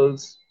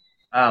vehicles,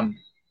 lipid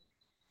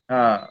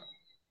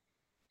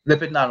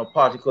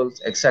nanoparticles,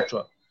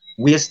 etc.,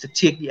 ways to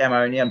take the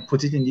mRNA and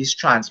put it in these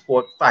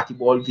transport fatty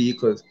ball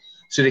vehicles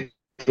so they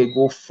can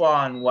go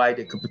far and wide,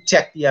 they can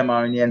protect the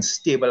mRNA and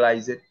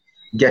stabilize it,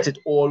 get it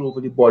all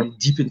over the body,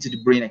 deep into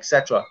the brain,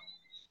 etc.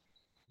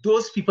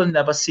 Those people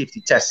never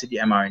safety tested the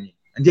mRNA,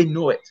 and they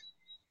know it.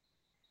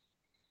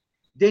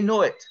 They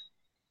know it.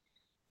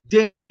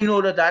 They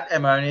know that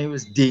mRNA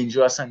was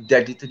dangerous and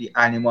deadly to the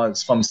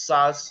animals from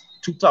SARS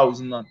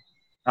 2000,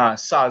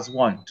 SARS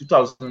 1,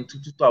 2002,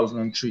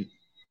 2003.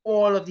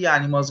 All of the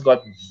animals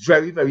got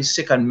very, very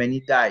sick and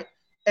many died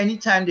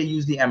anytime they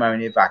used the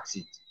mRNA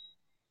vaccines.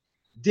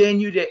 They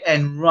knew they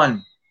end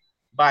run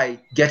by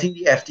getting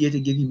the FDA to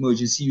give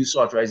emergency use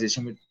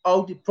authorization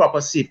without the proper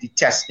safety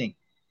testing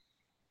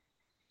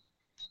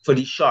for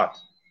the shot.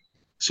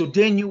 So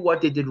they knew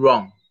what they did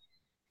wrong.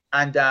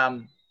 And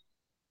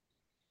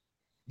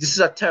this is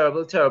a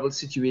terrible, terrible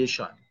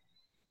situation.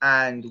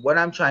 And what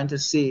I'm trying to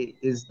say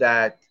is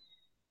that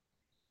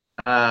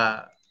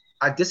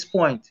at this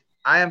point,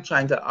 I am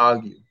trying to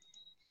argue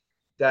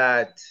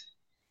that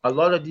a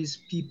lot of these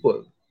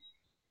people,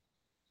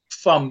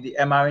 from the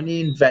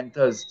mRNA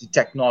inventors, the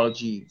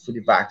technology for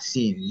the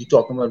vaccine, you're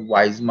talking about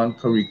Weissman,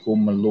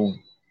 Karikó, Malone.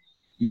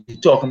 You're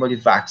talking about the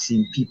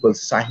vaccine people,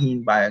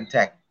 Şahin,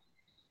 BioNTech,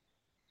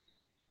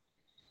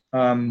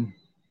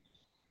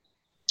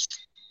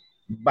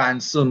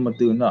 Bancel,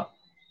 Moderna,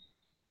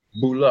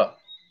 Bourla,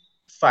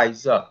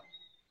 Pfizer.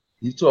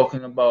 You're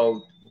talking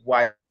about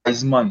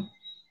Weissman,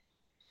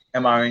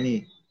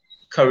 mRNA,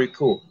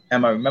 Karikó,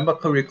 mRNA. Remember,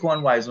 Karikó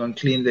and Weissman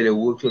claimed that they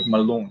worked with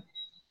Malone.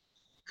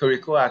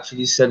 Karikó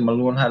actually said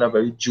Malone had a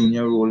very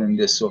junior role in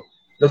this. So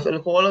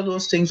look, all of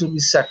those things will be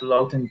settled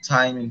out in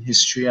time, in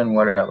history, and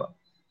whatever.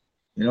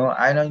 You know,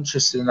 I'm not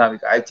interested in that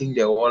because I think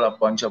they're all a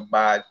bunch of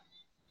bad.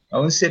 I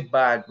won't say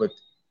bad, but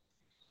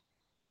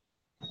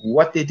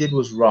what they did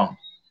was wrong.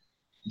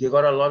 They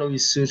got a lot of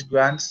research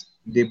grants.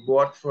 They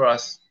bought for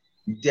us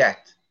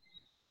death.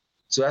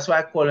 So that's why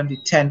I call them the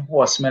 10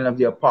 horsemen of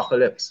the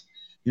apocalypse.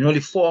 You know,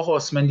 the 4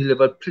 horsemen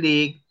delivered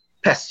plague,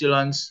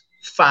 pestilence,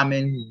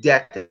 famine,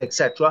 death,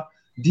 etc.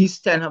 These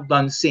 10 have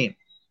done the same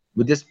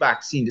with this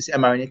vaccine, this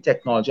mRNA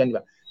technology.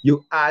 Anyway,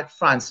 you add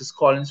Francis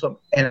Collins from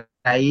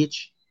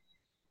NIH,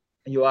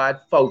 and you add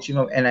Fauci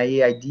from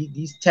NIAID.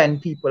 These 10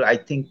 people, I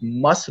think,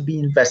 must be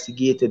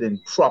investigated in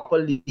proper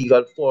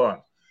legal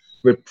forum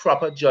with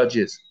proper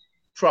judges,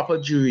 proper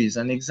juries,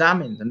 and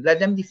examined, and let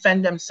them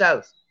defend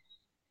themselves.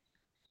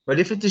 But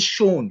if it is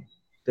shown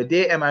that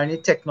their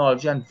mRNA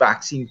technology and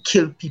vaccine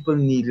killed people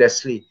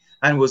needlessly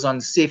and was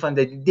unsafe, and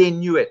that they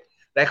knew it,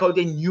 like how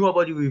they knew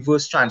about the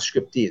reverse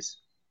transcriptase,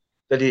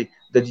 that the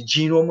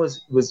genome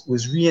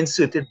was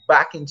reinserted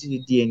back into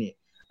the DNA,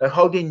 like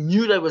how they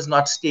knew that it was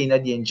not staying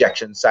at the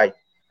injection site,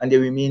 and they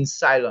remained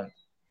silent.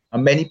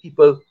 And many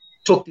people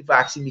took the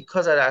vaccine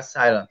because of that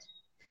silence.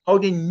 How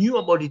they knew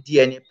about the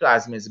DNA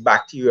plasmids,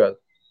 bacterial,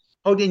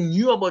 how they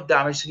knew about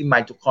damage to the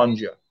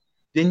mitochondria.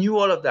 They knew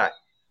all of that.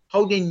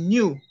 How they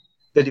knew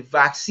that the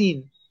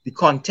vaccine, the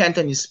content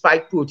and the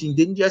spike protein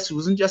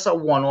wasn't just a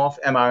one-off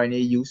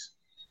mRNA use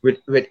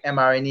with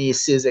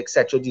mRNAs,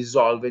 etc.,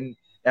 dissolving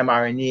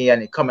mRNA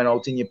and it coming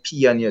out in your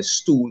pee and your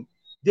stool.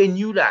 They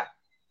knew that.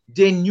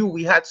 They knew.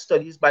 We had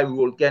studies by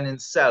Rolken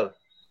and Cell,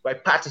 by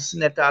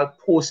Patterson et al.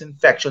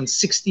 Post-infection,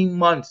 16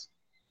 months.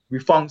 We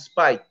found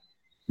spike.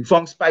 We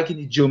found spike in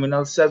the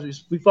germinal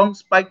cells. We found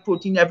spike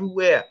protein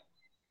everywhere.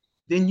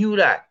 They knew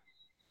that,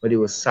 but they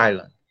were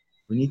silent.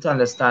 We need to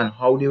understand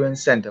how they were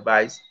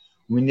incentivized.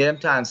 We need them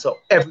to answer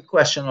every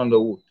question on the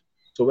road.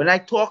 So when I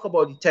talk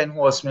about the 10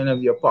 horsemen of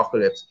the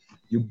apocalypse,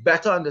 you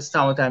better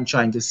understand what I'm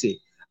trying to say.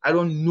 I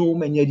don't know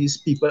many of these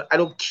people. I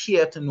don't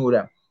care to know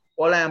them.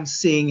 All I am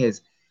saying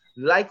is,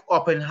 like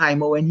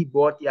Oppenheimer when he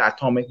bought the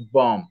atomic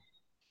bomb,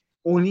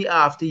 only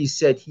after he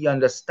said he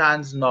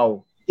understands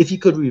now, if he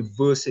could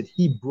reverse it,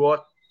 he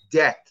brought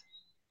death.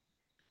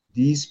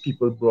 These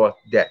people brought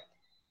death.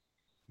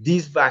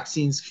 These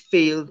vaccines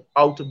failed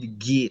out of the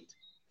gate.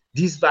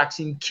 These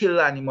vaccines kill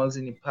animals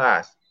in the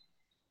past.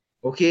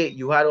 Okay,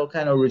 you had all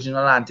kind of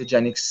original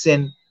antigenic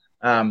sin,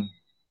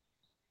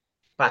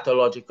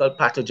 pathological,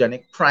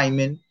 pathogenic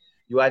priming.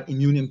 You had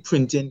immune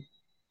imprinting,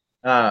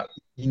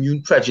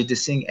 immune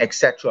prejudicing,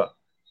 etc.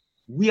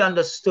 We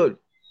understood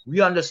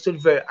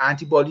very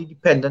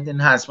antibody-dependent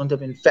enhancement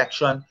of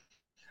infection,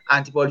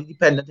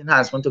 antibody-dependent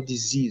enhancement of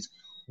disease.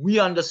 We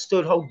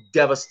understood how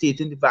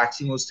devastating the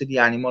vaccine was to the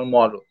animal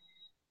model.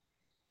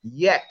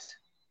 Yet,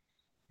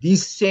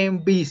 these same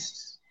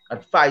beasts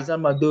at Pfizer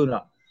and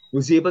Moderna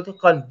was able to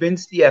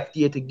convince the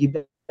FDA to give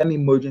them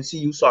emergency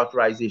use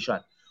authorization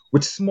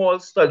with small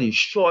studies,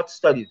 short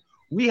studies.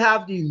 We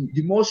have the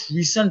most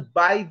recent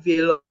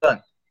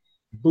bivalent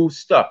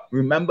booster,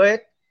 remember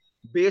it?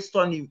 Based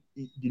on the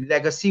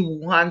legacy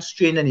Wuhan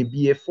strain and the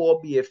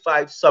BA4, BA5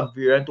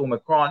 subvariant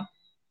Omicron.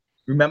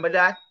 Remember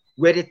that?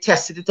 Where they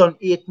tested it on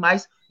 8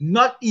 mice,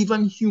 not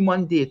even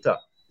human data.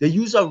 They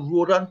use a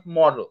rodent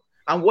model.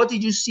 And what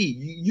did you see?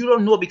 You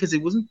don't know because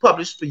it wasn't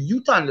published for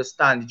you to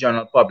understand, the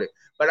general public.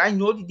 But I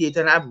know the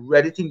data and I've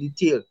read it in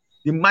detail.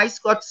 The mice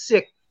got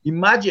sick.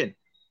 Imagine,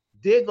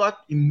 they got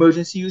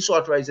emergency use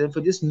authorization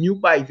for this new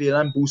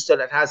bivalent booster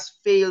that has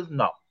failed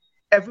now.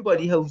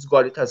 Everybody who's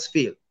got it has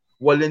failed.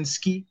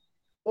 Walensky,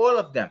 all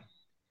of them.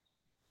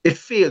 It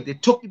failed. They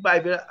took the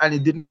bivalent and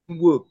it didn't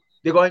work.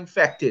 They got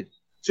infected.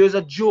 So it's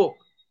a joke.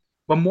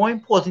 But more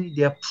importantly,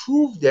 they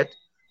approved it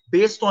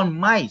based on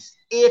mice,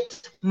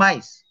 8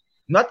 mice.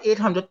 Not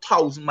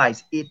 800,000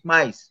 mice, 8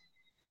 mice.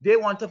 They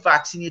want to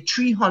vaccinate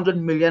 300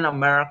 million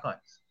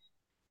Americans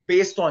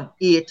based on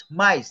 8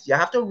 mice. You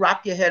have to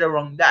wrap your head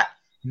around that.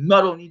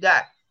 Not only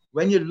that,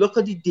 when you look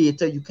at the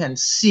data, you can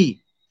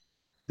see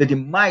that the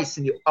mice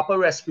in the upper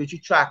respiratory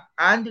tract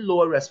and the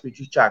lower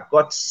respiratory tract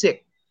got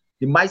sick.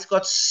 The mice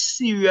got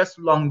serious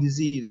lung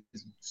disease,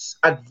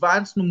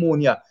 advanced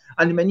pneumonia,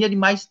 and many of the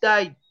mice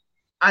died.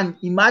 And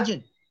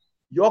imagine,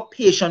 your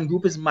patient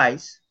group is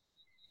mice.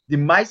 The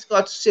mice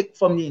got sick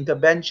from the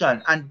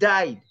intervention and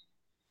died.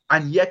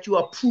 and yet you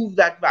approve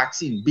that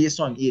vaccine based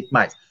on 8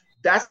 mice.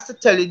 That's the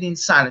telling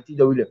insanity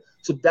that we live.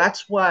 So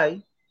that's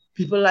why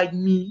people like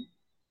me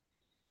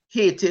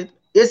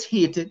is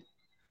hated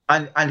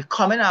and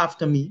coming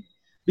after me,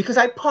 because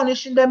I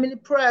punishing them in the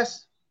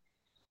press.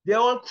 They're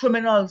all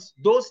criminals.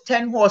 Those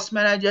 10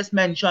 horsemen I just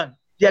mentioned,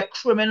 they're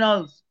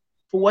criminals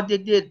for what they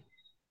did.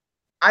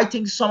 I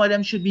think some of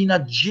them should be in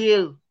a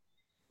jail,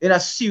 in a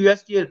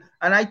serious jail.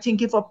 And I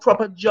think if a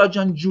proper judge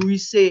and jury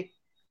say,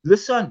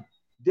 listen,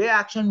 their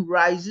action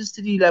rises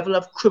to the level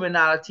of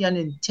criminality and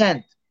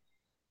intent,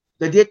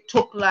 that they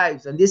took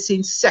lives and they're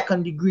saying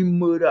second-degree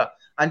murder,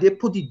 and they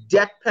put the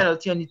death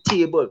penalty on the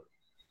table,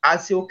 I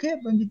say, okay,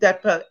 bring the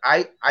death penalty.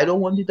 I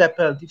don't want the death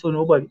penalty for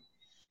nobody.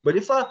 But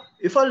if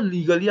a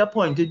legally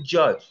appointed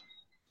judge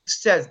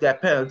says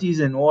that penalty is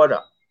in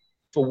order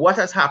for what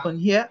has happened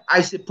here,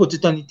 I say put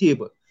it on the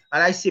table.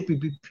 And I say be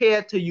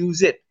prepared to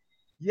use it.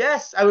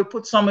 Yes, I will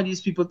put some of these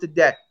people to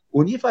death.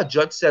 Only if a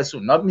judge says so,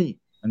 not me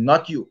and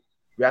not you.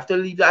 We have to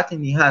leave that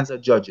in the hands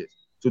of judges.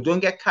 So don't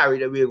get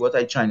carried away with what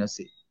I'm trying to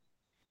say.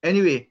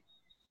 Anyway,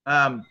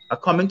 I'm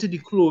coming to the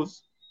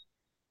close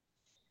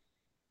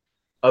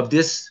of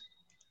this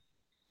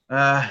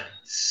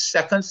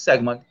second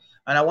segment.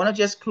 And I want to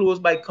just close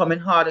by coming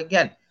hard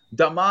again.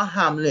 Damar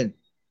Hamlin,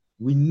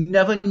 we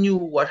never knew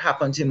what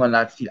happened to him on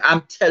that field. I'm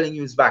telling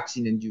you, it's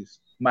vaccine-induced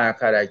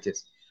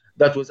myocarditis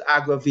that was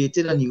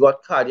aggravated, and he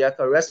got cardiac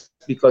arrest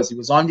because he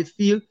was on the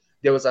field.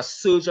 There was a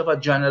surge of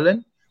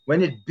adrenaline.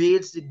 When it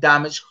bathes the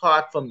damaged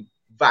heart from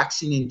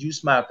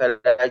vaccine-induced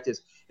myocarditis,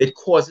 it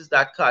causes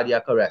that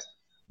cardiac arrest.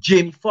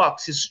 Jamie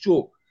Foxx, his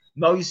stroke.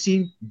 Now you've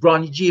seen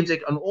Bronny James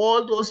and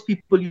all those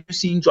people you've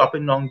seen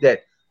dropping down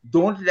dead.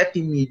 Don't let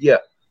the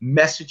media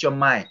mess with your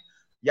mind.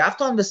 You have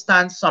to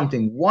understand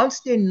something. Once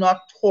they're not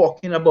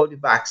talking about the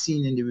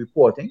vaccine in the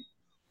reporting,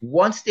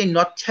 once they're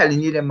not telling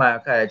you the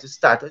myocarditis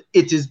started,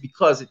 it is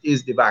because it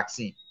is the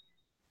vaccine.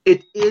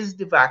 It is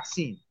the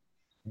vaccine.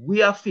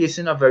 We are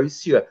facing a very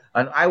serious,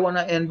 and I want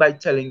to end by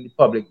telling the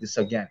public this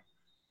again.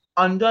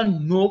 Under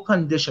no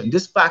condition,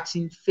 this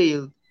vaccine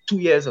failed 2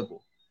 years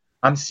ago.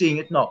 I'm saying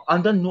it now.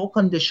 Under no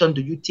condition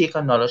do you take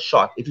another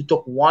shot. If you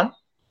took one,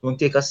 don't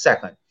take a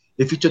second.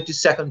 If you took the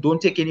second,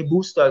 don't take any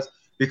boosters,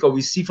 because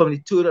we see from the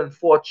third and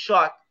fourth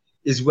shot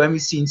is when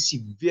we've seen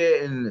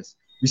severe illness.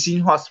 We've seen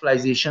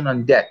hospitalization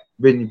and death.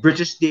 When the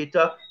British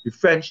data, the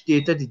French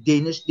data, the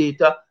Danish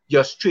data, the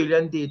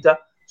Australian data.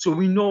 So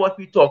we know what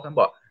we're talking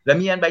about. Let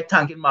me end by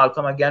thanking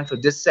Malcolm again for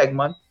this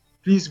segment.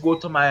 Please go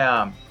to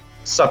my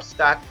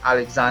Substack,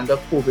 Alexander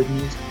COVID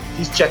News.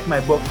 Please check my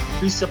book.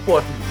 Please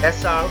support me.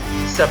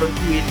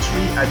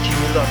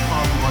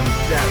 SR7283@gmail.com on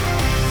Zelle.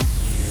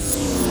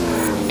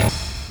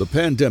 The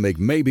pandemic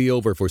may be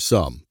over for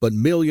some, but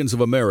millions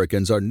of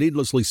Americans are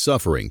needlessly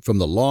suffering from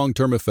the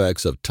long-term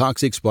effects of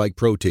toxic spike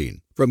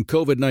protein from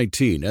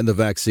COVID-19 and the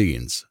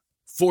vaccines.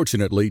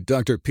 Fortunately,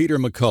 Dr. Peter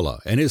McCullough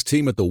and his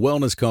team at the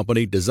Wellness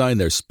Company designed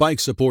their spike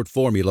support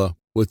formula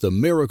with the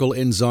miracle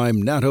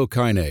enzyme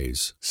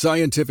nattokinase,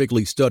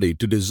 scientifically studied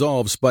to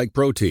dissolve spike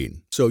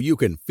protein so you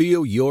can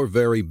feel your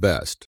very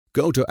best.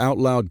 Go to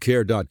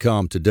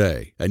OutLoudCare.com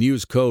today and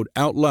use code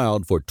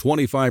OUTLOUD for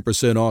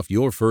 25% off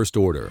your first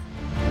order.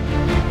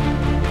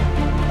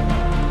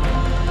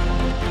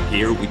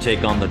 Here we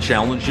take on the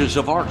challenges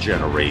of our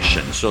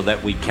generation so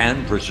that we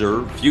can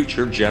preserve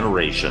future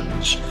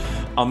generations.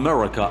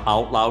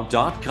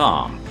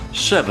 AmericaOutloud.com.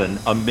 7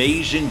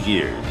 amazing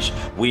years.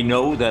 We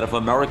know that if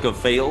America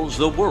fails,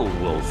 the world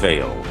will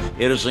fail.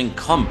 It is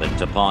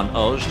incumbent upon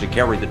us to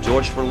carry the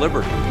torch for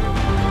liberty.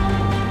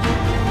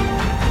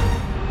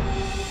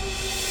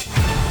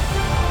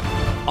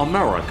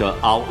 America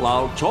Out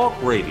Loud Talk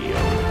Radio.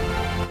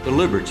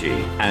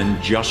 Liberty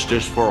and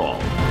justice for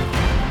all.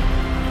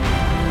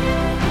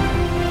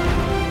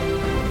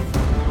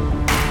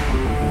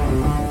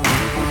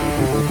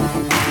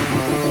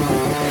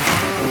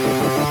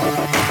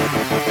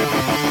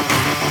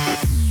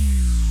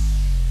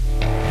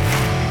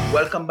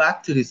 Welcome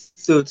back to this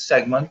third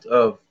segment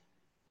of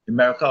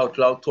America Out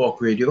Loud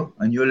Talk Radio,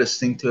 and you're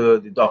listening to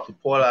the Dr.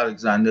 Paul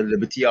Alexander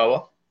Liberty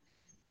Hour,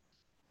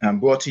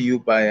 brought to you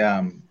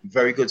by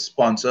very good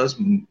sponsors,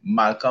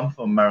 Malcolm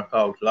from America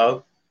Out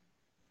Loud.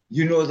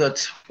 You know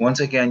that, once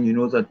again, you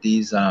know that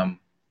these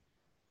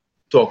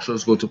talk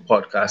shows go to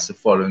podcasts the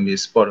following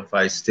days: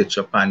 Spotify,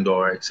 Stitcher,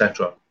 Pandora,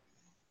 etc.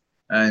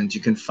 And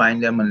you can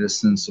find them and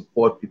listen and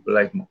support people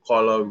like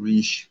McCullough,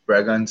 Reish,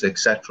 Bregans,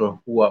 etc.,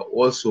 who are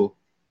also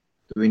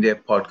doing their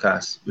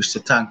podcast. Wish to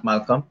thank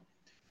Malcolm.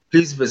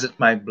 Please visit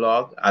my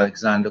blog,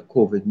 Alexander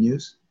COVID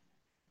News.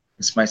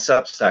 It's my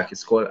Substack.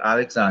 It's called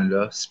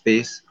Alexander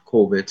Space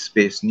COVID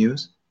Space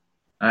News.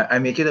 I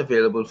make it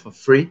available for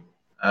free,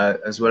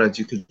 as well as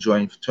you could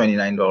join for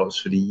 $29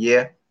 for the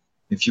year.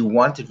 If you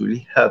want, it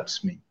really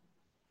helps me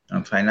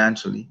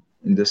financially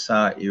in this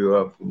era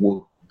of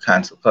woke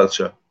cancel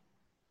culture.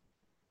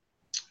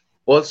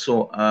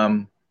 Also,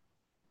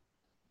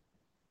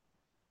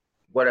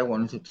 what I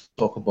wanted to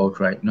talk about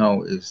right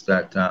now is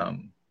that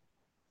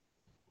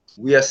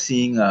we are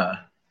seeing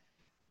a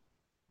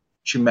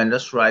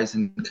tremendous rise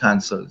in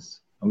cancers.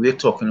 And we're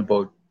talking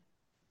about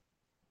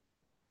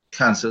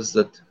cancers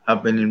that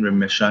have been in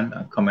remission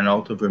and coming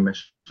out of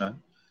remission,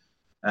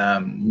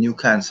 new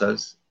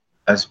cancers,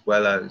 as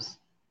well as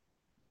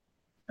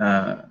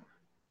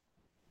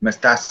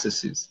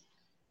metastases.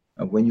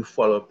 When you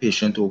follow a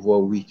patient over a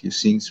week, you're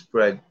seeing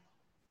spread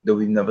that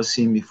we've never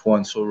seen before,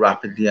 and so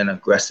rapidly and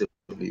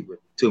aggressively, with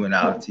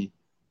terminality,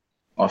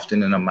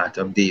 often in a matter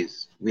of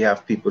days. We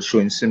have people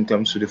showing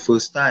symptoms for the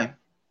first time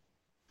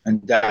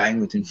and dying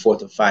within 4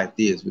 to 5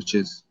 days, which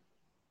is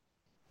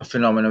a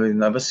phenomenon we've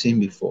never seen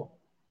before.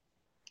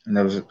 And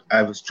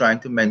I was trying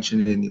to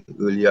mention in the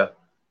earlier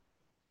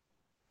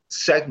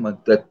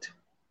segment that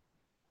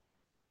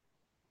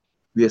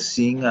we are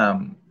seeing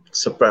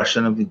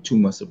suppression of the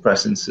tumor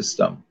suppressing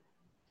system,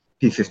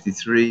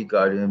 P53,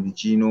 guardian of the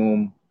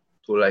genome,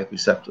 toll-like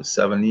receptor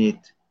 7/8,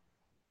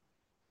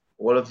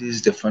 all of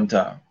these different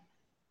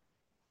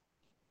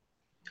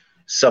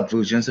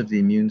subversions of the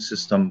immune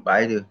system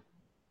by the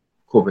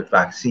COVID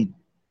vaccine,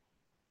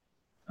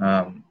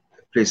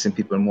 placing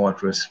people more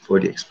at risk for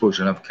the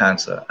explosion of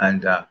cancer.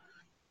 And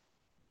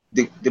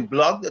the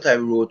blog that I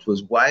wrote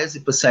was, why is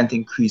the percent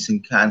increase in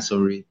cancer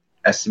rate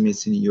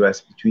estimates in the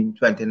US between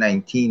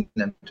 2019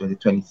 and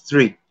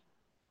 2023?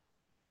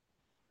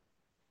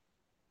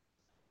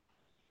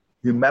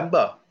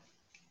 Remember,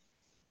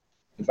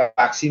 the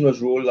vaccine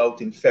was rolled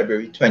out in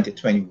February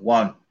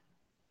 2021.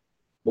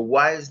 But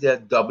why is there a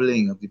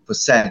doubling of the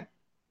percent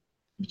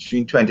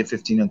between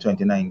 2015 and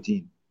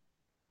 2019?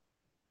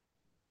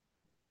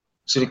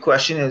 So the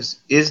question is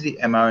the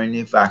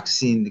mRNA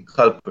vaccine the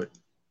culprit?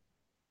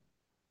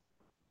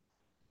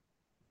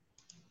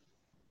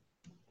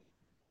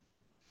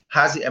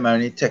 Has the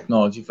mRNA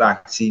technology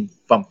vaccine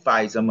from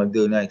Pfizer,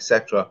 Moderna,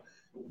 etc.,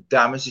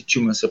 damaged the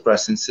tumor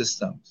suppressing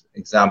systems?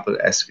 Example,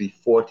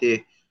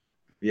 SV40,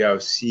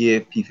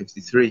 BRCA,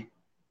 P53.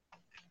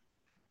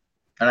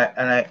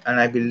 And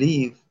I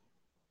believe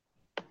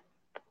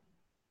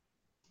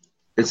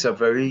it's a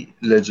very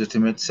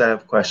legitimate set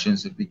of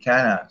questions that we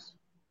can ask.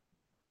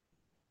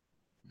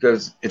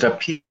 Because it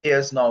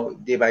appears now,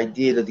 day by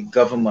day, that the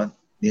government,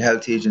 the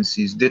health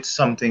agencies, did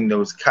something that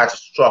was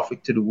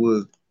catastrophic to the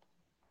world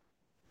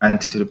and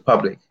to the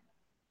public.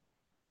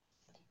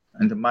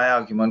 And my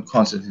argument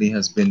constantly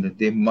has been that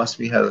they must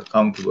be held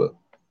accountable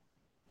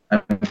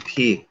and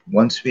pay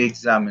once we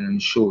examine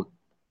and show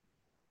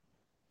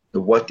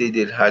that what they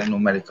did had no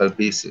medical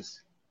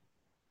basis,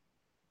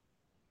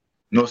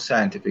 no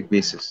scientific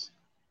basis.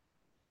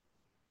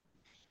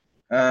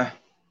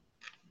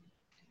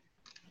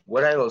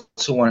 What I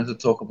also wanted to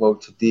talk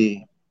about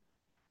today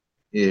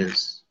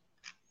is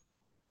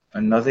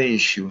another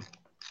issue,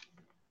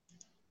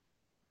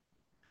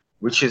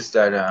 which is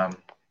that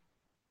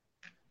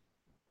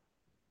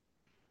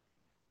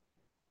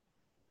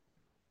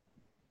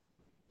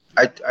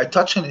I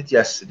touched on it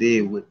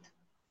yesterday with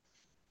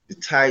the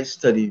Thai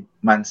study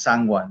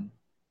Mansangwan,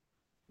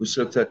 which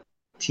looked at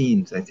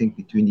teens, I think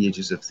between the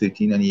ages of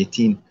 13 and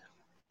 18,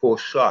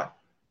 post-shot,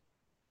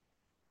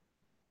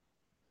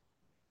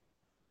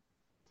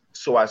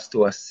 so as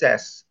to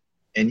assess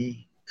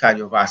any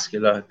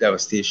cardiovascular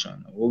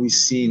devastation. What we've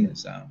seen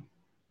is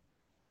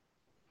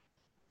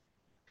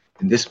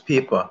in this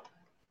paper,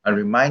 I'll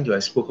remind you, I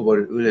spoke about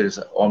it earlier, is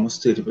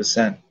almost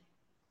 30%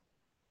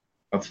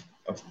 of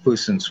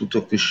persons who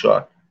took the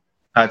shot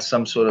had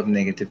some sort of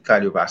negative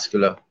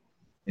cardiovascular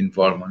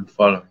involvement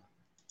following.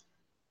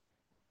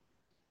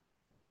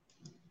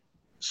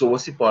 So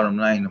what's the bottom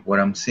line of what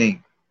I'm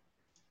saying?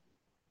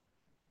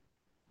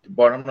 The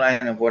bottom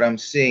line of what I'm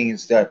saying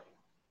is that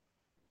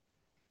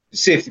the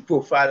safety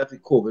profile of the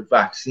COVID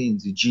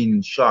vaccines, the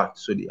gene shot,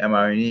 so the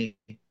mRNA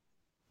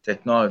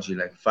technology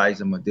like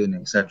Pfizer, Moderna,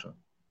 etc.,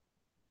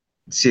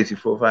 the safety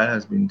profile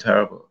has been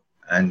terrible.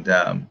 And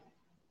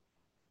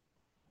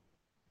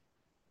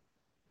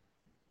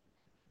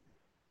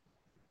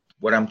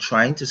what I'm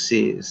trying to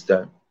say is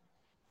that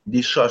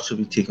these shots should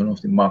be taken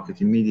off the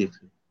market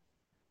immediately.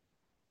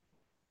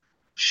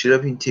 Should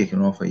have been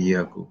taken off a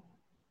year ago.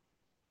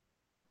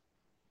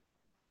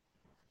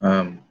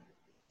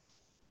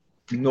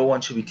 No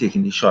one should be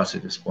taking these shots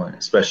at this point,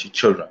 especially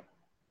children,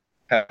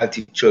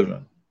 healthy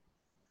children.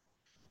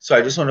 So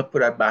I just want to put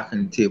that back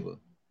on the table.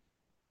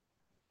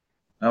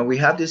 Now we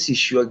have this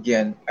issue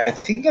again. I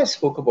think I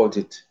spoke about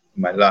it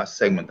in my last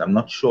segment. I'm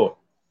not sure.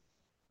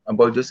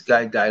 About this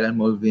guy, Dylan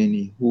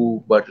Mulvaney,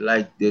 who Bud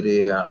Light did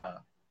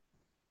a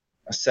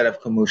set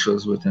of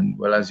commercials with him.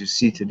 Well, as you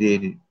see today,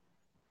 the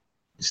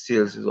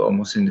sales is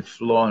almost in the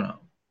floor now.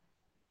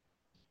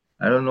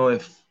 I don't know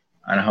if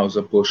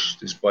Anheuser-Busch,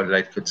 this Bud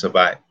Light, could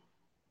survive.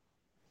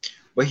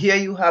 But here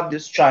you have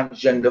this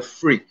transgender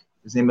freak.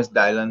 His name is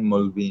Dylan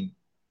Mulvaney,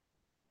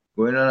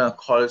 going on a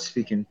college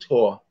speaking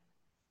tour,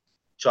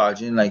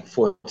 charging like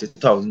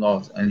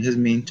 $40,000. And his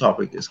main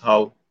topic is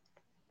how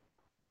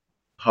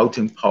to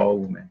empower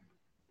women.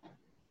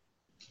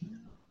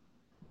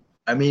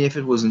 I mean, if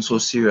it wasn't so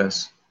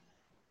serious,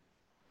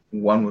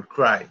 one would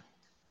cry.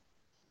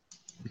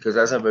 Because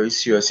that's a very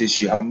serious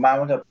issue. A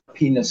man with a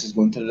penis is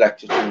going to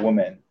lecture to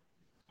women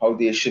how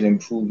they should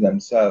improve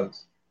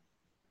themselves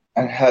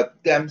and help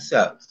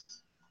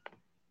themselves.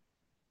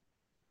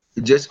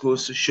 it just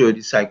goes to show the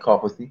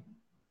psychopathy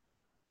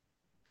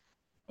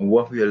of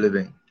what we are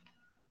living.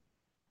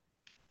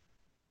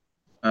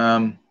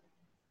 I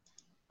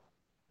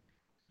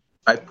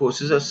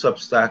posted a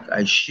Substack.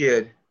 I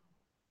shared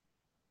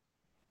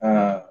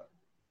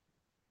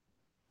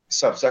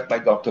Substack by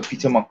Dr.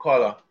 Peter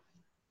McCullough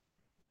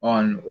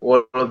on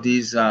all of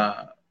these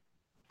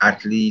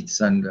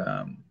athletes and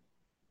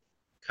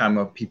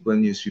camera people,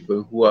 news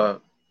people who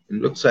are, it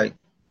looks like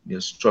they're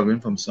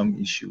struggling from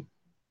some issue.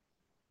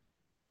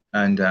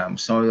 And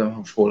some of them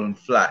have fallen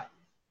flat.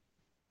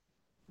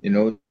 You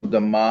know,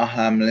 Damar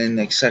Hamlin,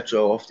 etc.,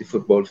 off the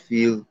football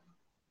field,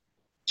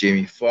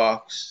 Jamie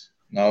Foxx,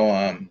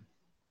 now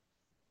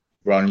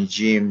LeBron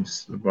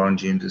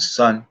James'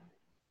 son.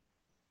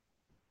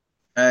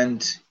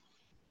 And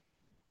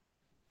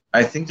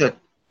I think that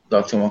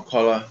Dr.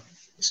 McCullough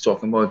is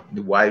talking about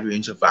the wide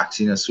range of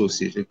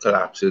vaccine-associated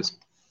collapses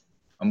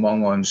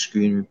among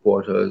on-screen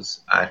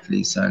reporters,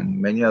 athletes, and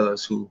many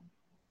others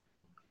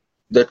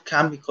that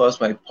can be caused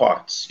by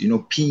POTS, you know,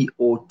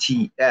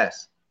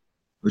 POTS,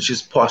 which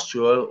is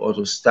postural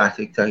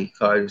orthostatic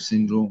tachycardia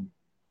syndrome.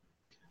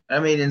 I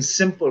mean, in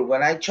simple,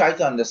 when I try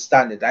to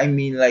understand it, I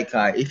mean like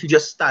if you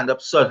just stand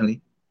up suddenly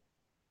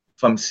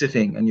from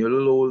sitting and you're a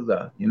little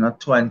older, you're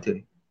not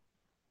 20,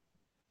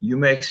 you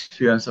may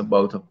experience a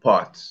bout of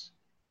POTS,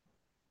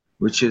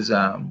 which is,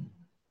 you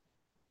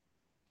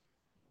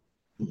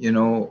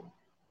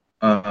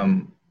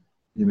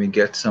may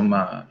get some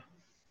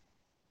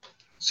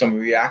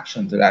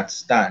reaction to that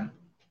stand.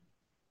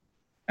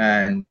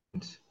 And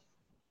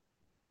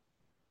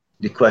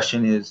the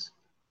question is,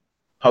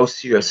 how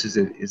serious is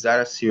it? Is that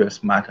a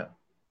serious matter?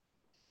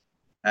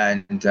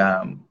 And,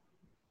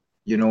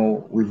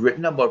 we've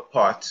written about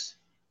POTS.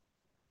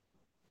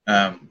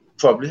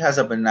 Probably has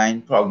a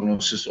benign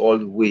prognosis all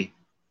the way.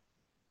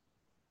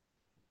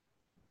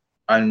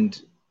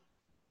 And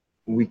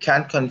we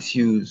can't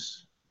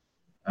confuse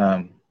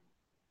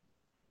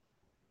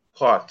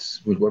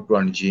POTS with what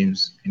Bronny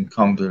James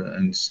encountered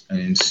and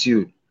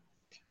ensued.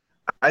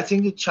 I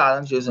think the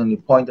challenge is, and the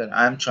point that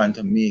I'm trying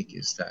to make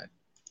is that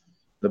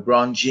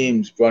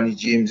Bronny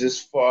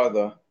James's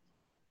father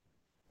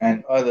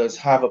and others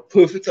have a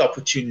perfect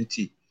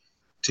opportunity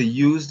to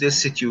use this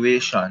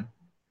situation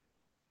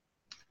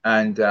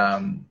and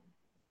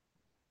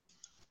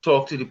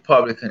talk to the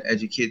public and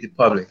educate the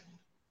public.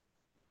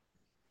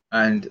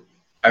 And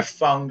I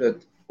found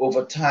that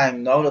over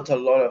time, now that a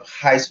lot of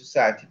high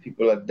society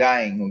people are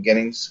dying or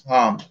getting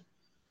harmed,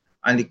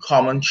 and the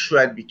common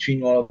thread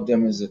between all of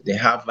them is that they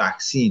have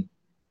vaccine,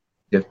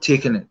 they've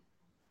taken it.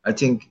 I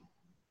think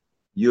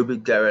you'll be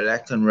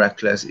derelict and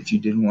reckless if you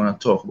didn't want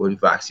to talk about the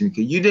vaccine,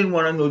 because you didn't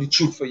want to know the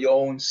truth for your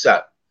own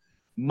self.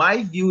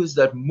 My view is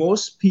that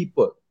most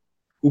people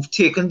who've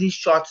taken these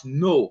shots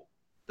know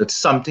that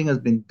something has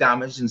been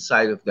damaged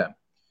inside of them.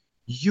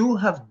 You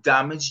have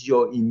damaged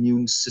your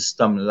immune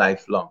system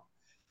lifelong.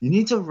 You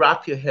need to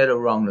wrap your head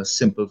around a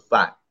simple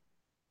fact.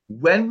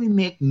 When we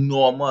make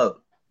normal,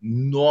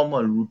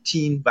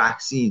 routine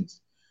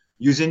vaccines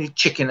using the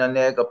chicken and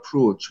egg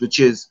approach, which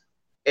is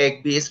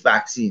egg-based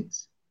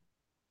vaccines,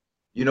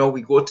 you know,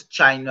 we go to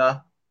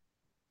China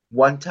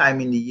one time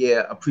in the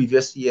year, a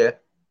previous year,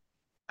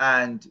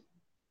 and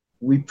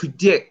we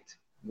predict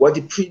what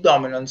the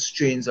predominant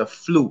strains of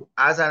flu,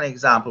 as an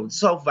example, this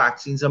is how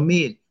vaccines are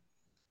made,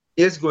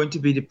 is going to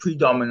be the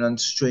predominant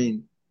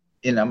strain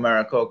in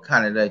America or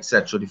Canada,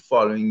 etc., the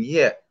following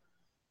year.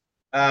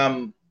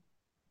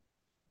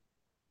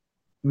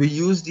 We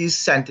use these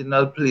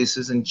sentinel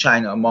places in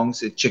China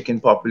amongst the chicken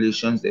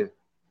populations, the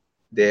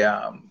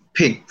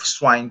pig,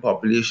 swine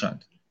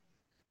populations.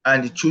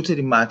 And the truth of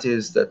the matter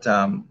is that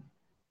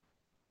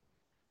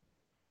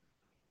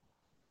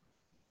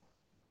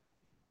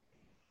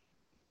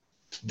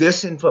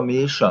this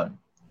information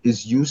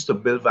is used to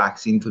build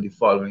vaccine for the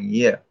following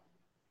year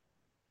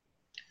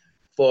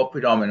for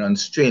predominant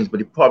strains. But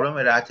the problem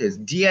with that is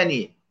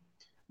DNA.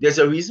 There's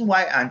a reason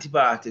why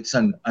antibiotics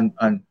and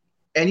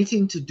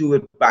anything to do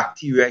with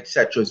bacteria,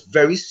 etc., is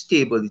very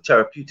stable, the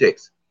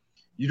therapeutics.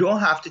 You don't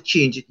have to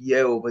change it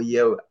year over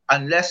year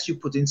unless you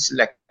put in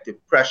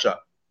selective pressure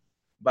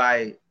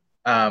by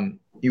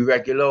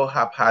irregular,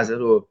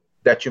 haphazard, or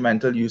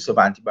detrimental use of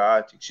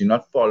antibiotics. You're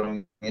not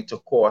following it,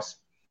 of course.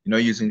 You're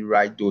not using the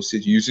right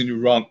dosage, you're using the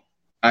wrong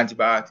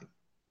antibiotic.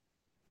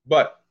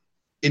 But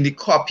in the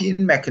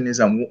copying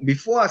mechanism,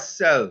 before a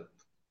cell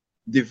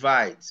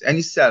divides,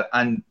 any cell,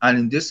 and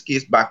in this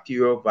case,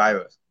 bacteria or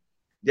virus,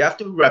 they have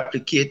to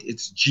replicate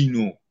its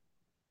genome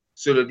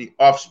so that the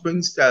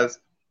offspring cells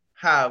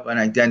have an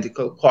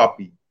identical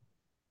copy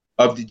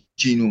of the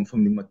genome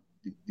from the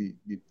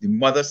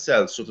mother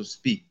cell, so to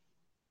speak.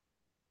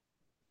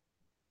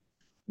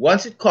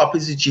 Once it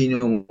copies the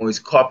genome or is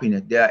copying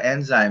it, there are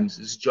enzymes.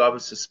 Its job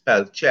is to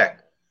spell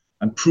check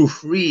and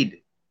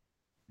proofread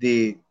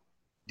the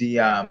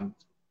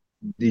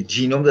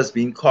genome that's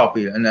being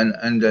copied, and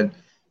then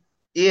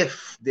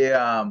if there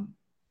are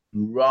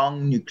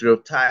wrong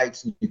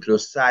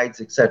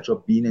nucleosides, etc.,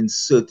 being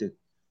inserted,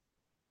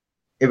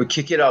 it will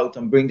kick it out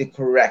and bring the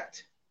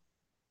correct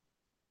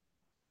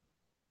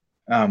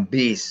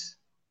base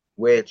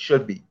where it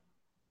should be.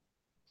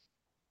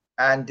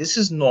 And this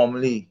is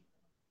normally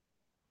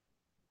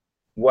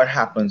what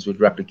happens with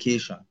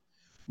replication.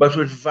 But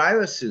with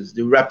viruses,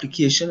 the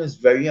replication is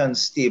very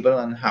unstable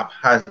and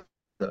haphazard,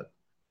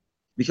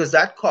 because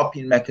that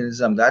copying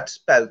mechanism, that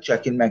spell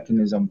checking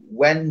mechanism,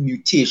 when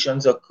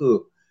mutations occur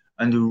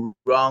and the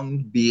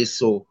wrong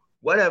base or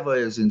whatever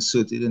is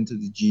inserted into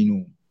the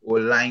genome or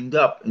lined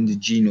up in the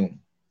genome,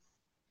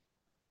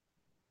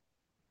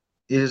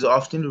 it is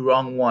often the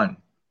wrong one.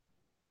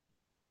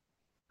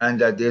 And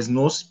that there's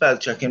no spell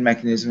checking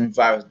mechanism in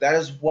virus. That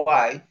is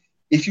why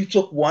if you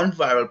took one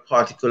viral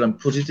particle and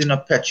put it in a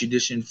petri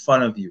dish in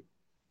front of you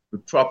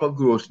with proper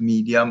growth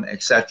medium,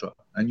 etc.,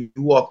 and you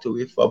walked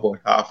away for about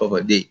half of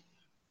a day,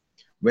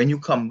 when you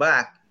come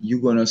back, you're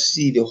going to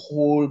see the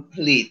whole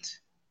plate,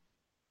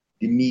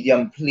 the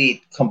medium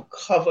plate,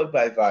 covered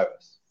by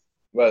virus.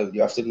 Well,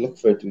 you have to look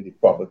for it with the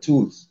proper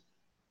tools.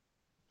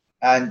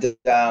 And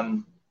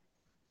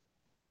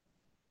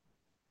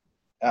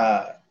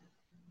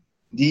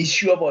the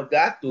issue about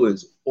that, though,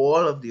 is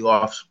all of the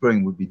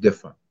offspring would be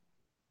different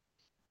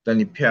than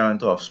the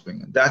parent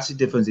offspring. And that's the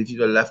difference. If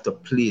you'd have left a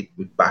plate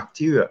with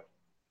bacteria,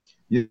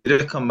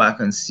 you'd come back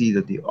and see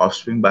that the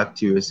offspring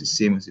bacteria is the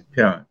same as the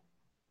parent.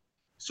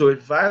 So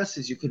with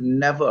viruses, we could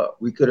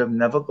have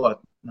never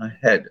gotten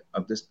ahead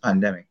of this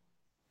pandemic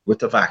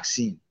with a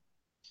vaccine,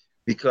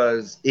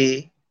 because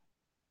A,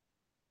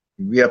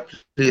 we are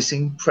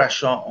placing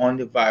pressure on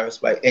the virus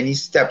by any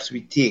steps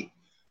we take,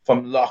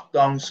 from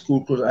lockdown,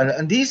 school closure.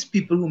 And these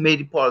people who made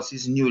the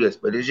policies knew this,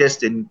 but they just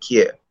didn't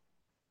care.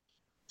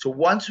 So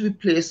once we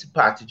place the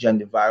pathogen,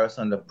 the virus,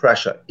 under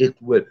pressure,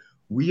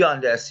 we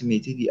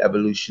underestimated the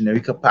evolutionary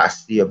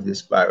capacity of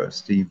this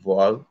virus to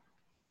evolve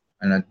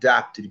and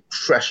adapt to the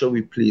pressure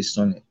we placed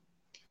on it.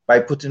 By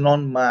putting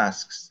on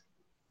masks,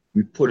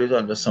 we put it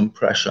under some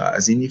pressure,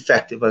 as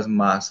ineffective as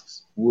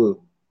masks were.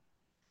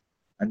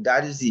 And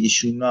that is the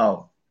issue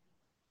now.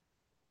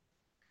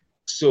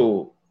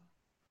 So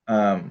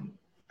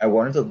I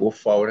wanted to go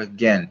forward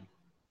again.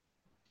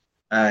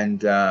 And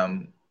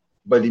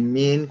but the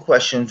main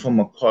question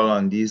from a call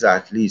on these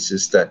athletes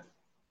is that,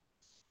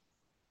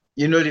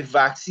 the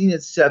vaccine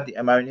itself, the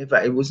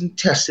mRNA, it wasn't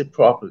tested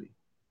properly.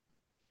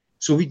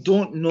 So we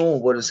don't know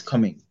what is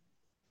coming.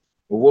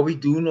 But what we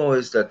do know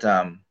is that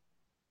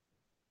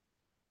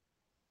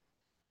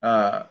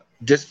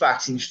this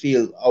vaccine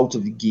failed out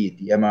of the gate,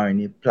 the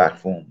mRNA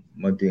platform,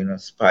 Moderna,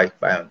 Spike,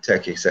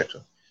 BioNTech,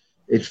 etc.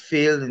 It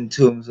failed in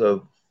terms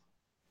of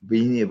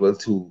being able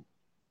to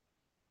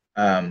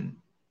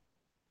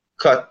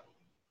cut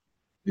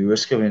the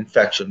risk of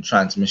infection,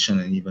 transmission,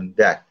 and even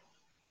death.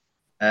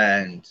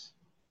 And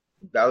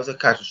that was a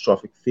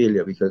catastrophic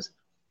failure, because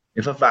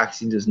if a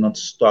vaccine does not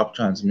stop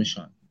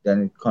transmission,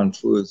 then it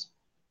confers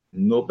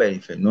no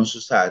benefit, no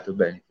societal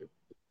benefit.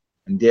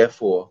 And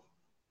therefore,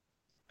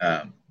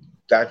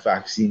 that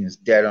vaccine is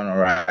dead on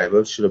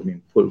arrival, should have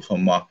been pulled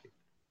from market.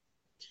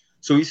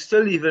 So we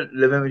still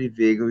living with the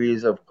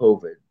vagaries of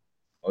COVID,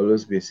 although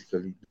it's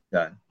basically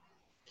done.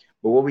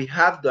 But what we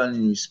have done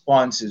in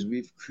response is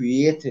we've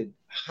created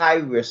high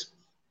risk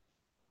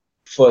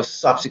for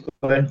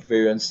subsequent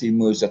variants to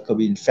emerge that could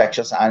be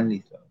infectious and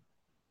lethal.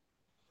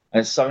 And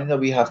it's something that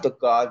we have to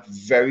guard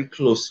very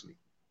closely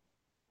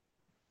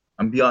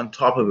and be on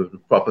top of it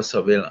with proper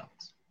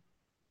surveillance.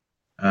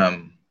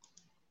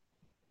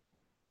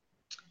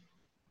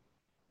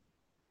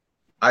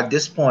 At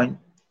this point,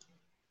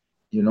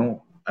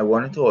 I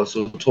wanted to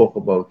also talk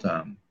about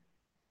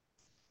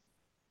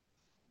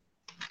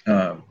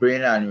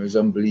brain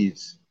aneurysm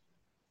bleeds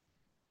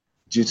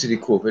due to the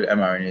COVID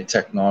mRNA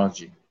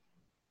technology.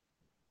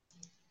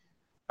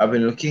 I've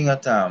been looking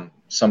at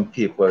some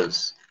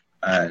papers,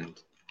 and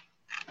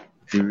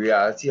the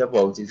reality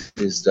about it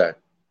is that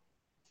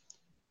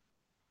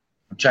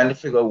I'm trying to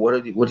figure out what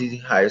are the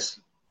highest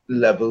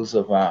levels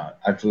of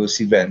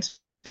adverse events,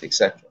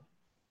 etc.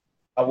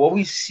 And what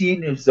we've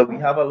seen is that we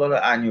have a lot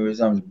of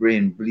aneurysms,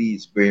 brain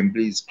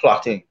bleeds,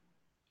 clotting,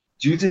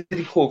 due to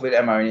the COVID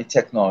mRNA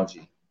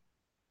technology.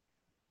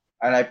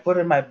 And I put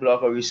in my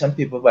blog a recent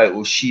paper by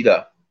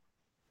Oshida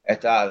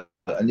et al.,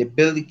 and they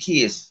built the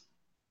case.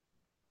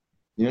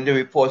 They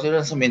reported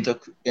on some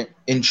intracranial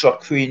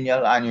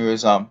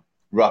aneurysm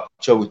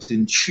rupture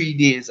within 3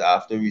 days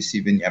after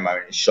receiving the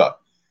mRNA shot.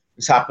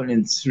 This happened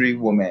in 3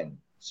 women.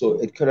 So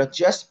it could have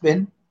just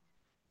been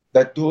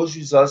that those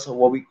results are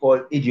what we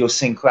call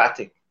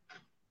idiosyncratic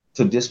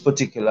to this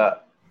particular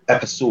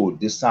episode,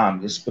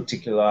 this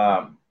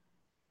particular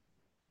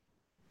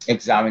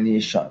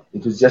examination.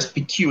 It was just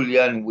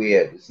peculiar and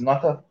weird. It's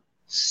not a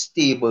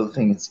stable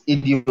thing. It's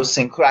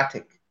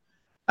idiosyncratic.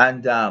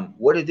 And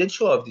what it did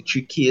show of the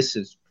 3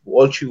 cases,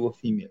 all 3 were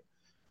female.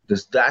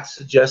 Does that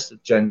suggest a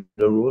gender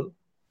role,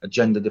 a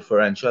gender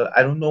differential?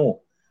 I don't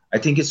know. I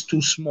think it's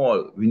too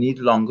small. We need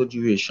longer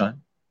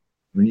duration.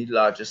 We need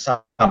larger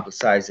sample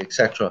size,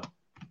 etc.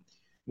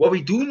 What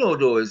we do know,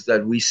 though, is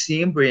that we're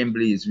seeing brain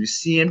bleeds, we're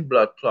seeing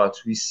blood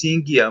clots, we're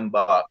seeing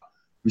Guillain-Barré,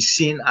 we're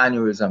seeing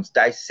aneurysms,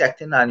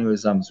 dissecting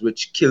aneurysms,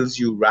 which kills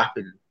you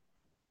rapidly.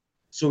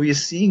 So we're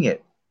seeing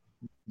it.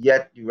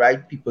 Yet the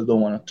right people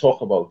don't want to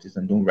talk about it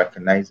and don't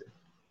recognize it.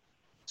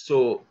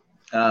 So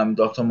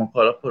Dr.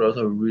 McCullough put out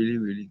a really,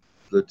 really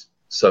good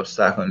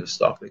Substack on this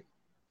topic,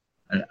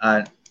 and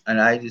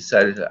I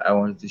decided that I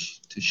wanted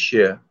to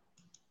share,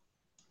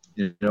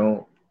 to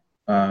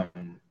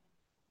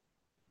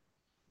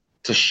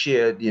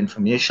share the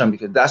information,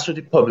 because that's what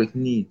the public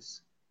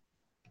needs.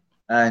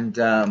 And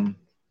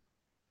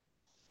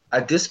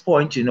at this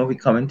point, we're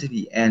coming to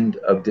the end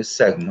of this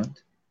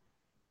segment,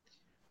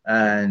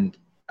 and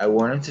I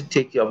wanted to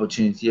take the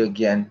opportunity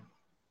again.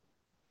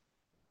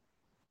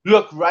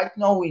 Look, right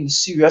now we're in a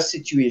serious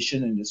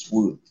situation in this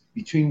world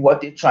between what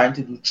they're trying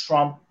to do,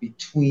 Trump,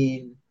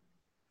 between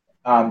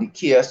the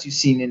chaos you've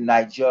seen in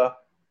Niger,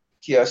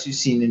 chaos you've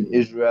seen in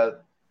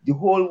Israel. The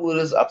whole world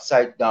is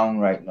upside down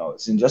right now.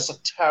 It's in just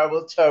a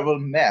terrible, terrible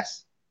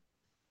mess.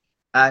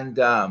 And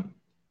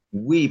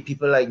we,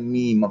 people like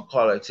me,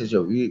 McCullough,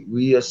 etc.,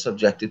 we are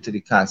subjected to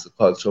the cancel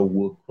culture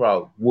woke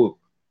crowd. And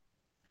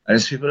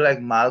it's people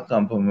like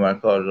Malcolm from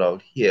America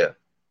out here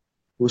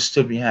who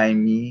stood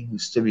behind me, who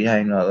stood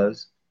behind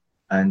others,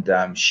 and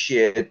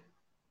shared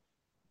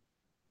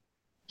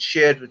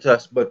with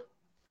us, but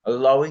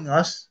allowing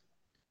us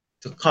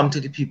to come to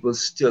the people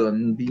still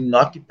and be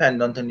not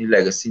dependent on the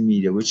legacy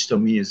media, which to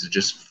me is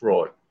just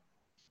fraud.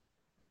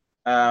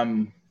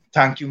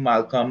 Thank you,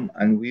 Malcolm,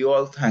 and we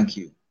all thank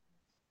you.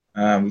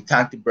 We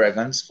thank the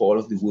Bregans for all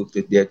of the work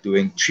that they're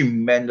doing.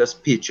 Tremendous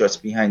patriots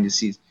behind the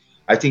scenes.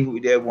 I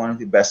think they're one of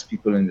the best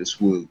people in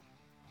this world,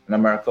 and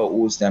America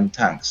owes them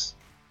thanks.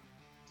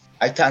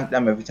 I thank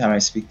them every time I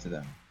speak to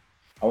them.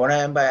 I want to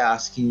end by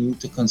asking you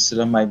to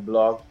consider my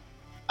blog,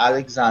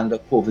 Alexander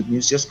COVID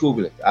News. Just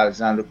Google it,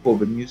 Alexander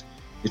COVID News.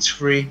 It's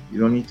free. You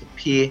don't need to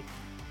pay.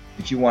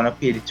 If you want to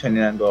pay the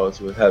 $29,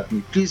 it will help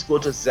me. Please go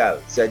to Zelle,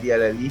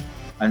 Z-E-L-L-E,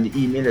 and the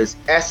email is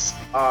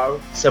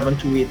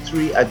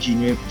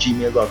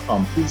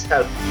sr7283@gmail.com. Please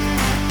help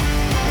me.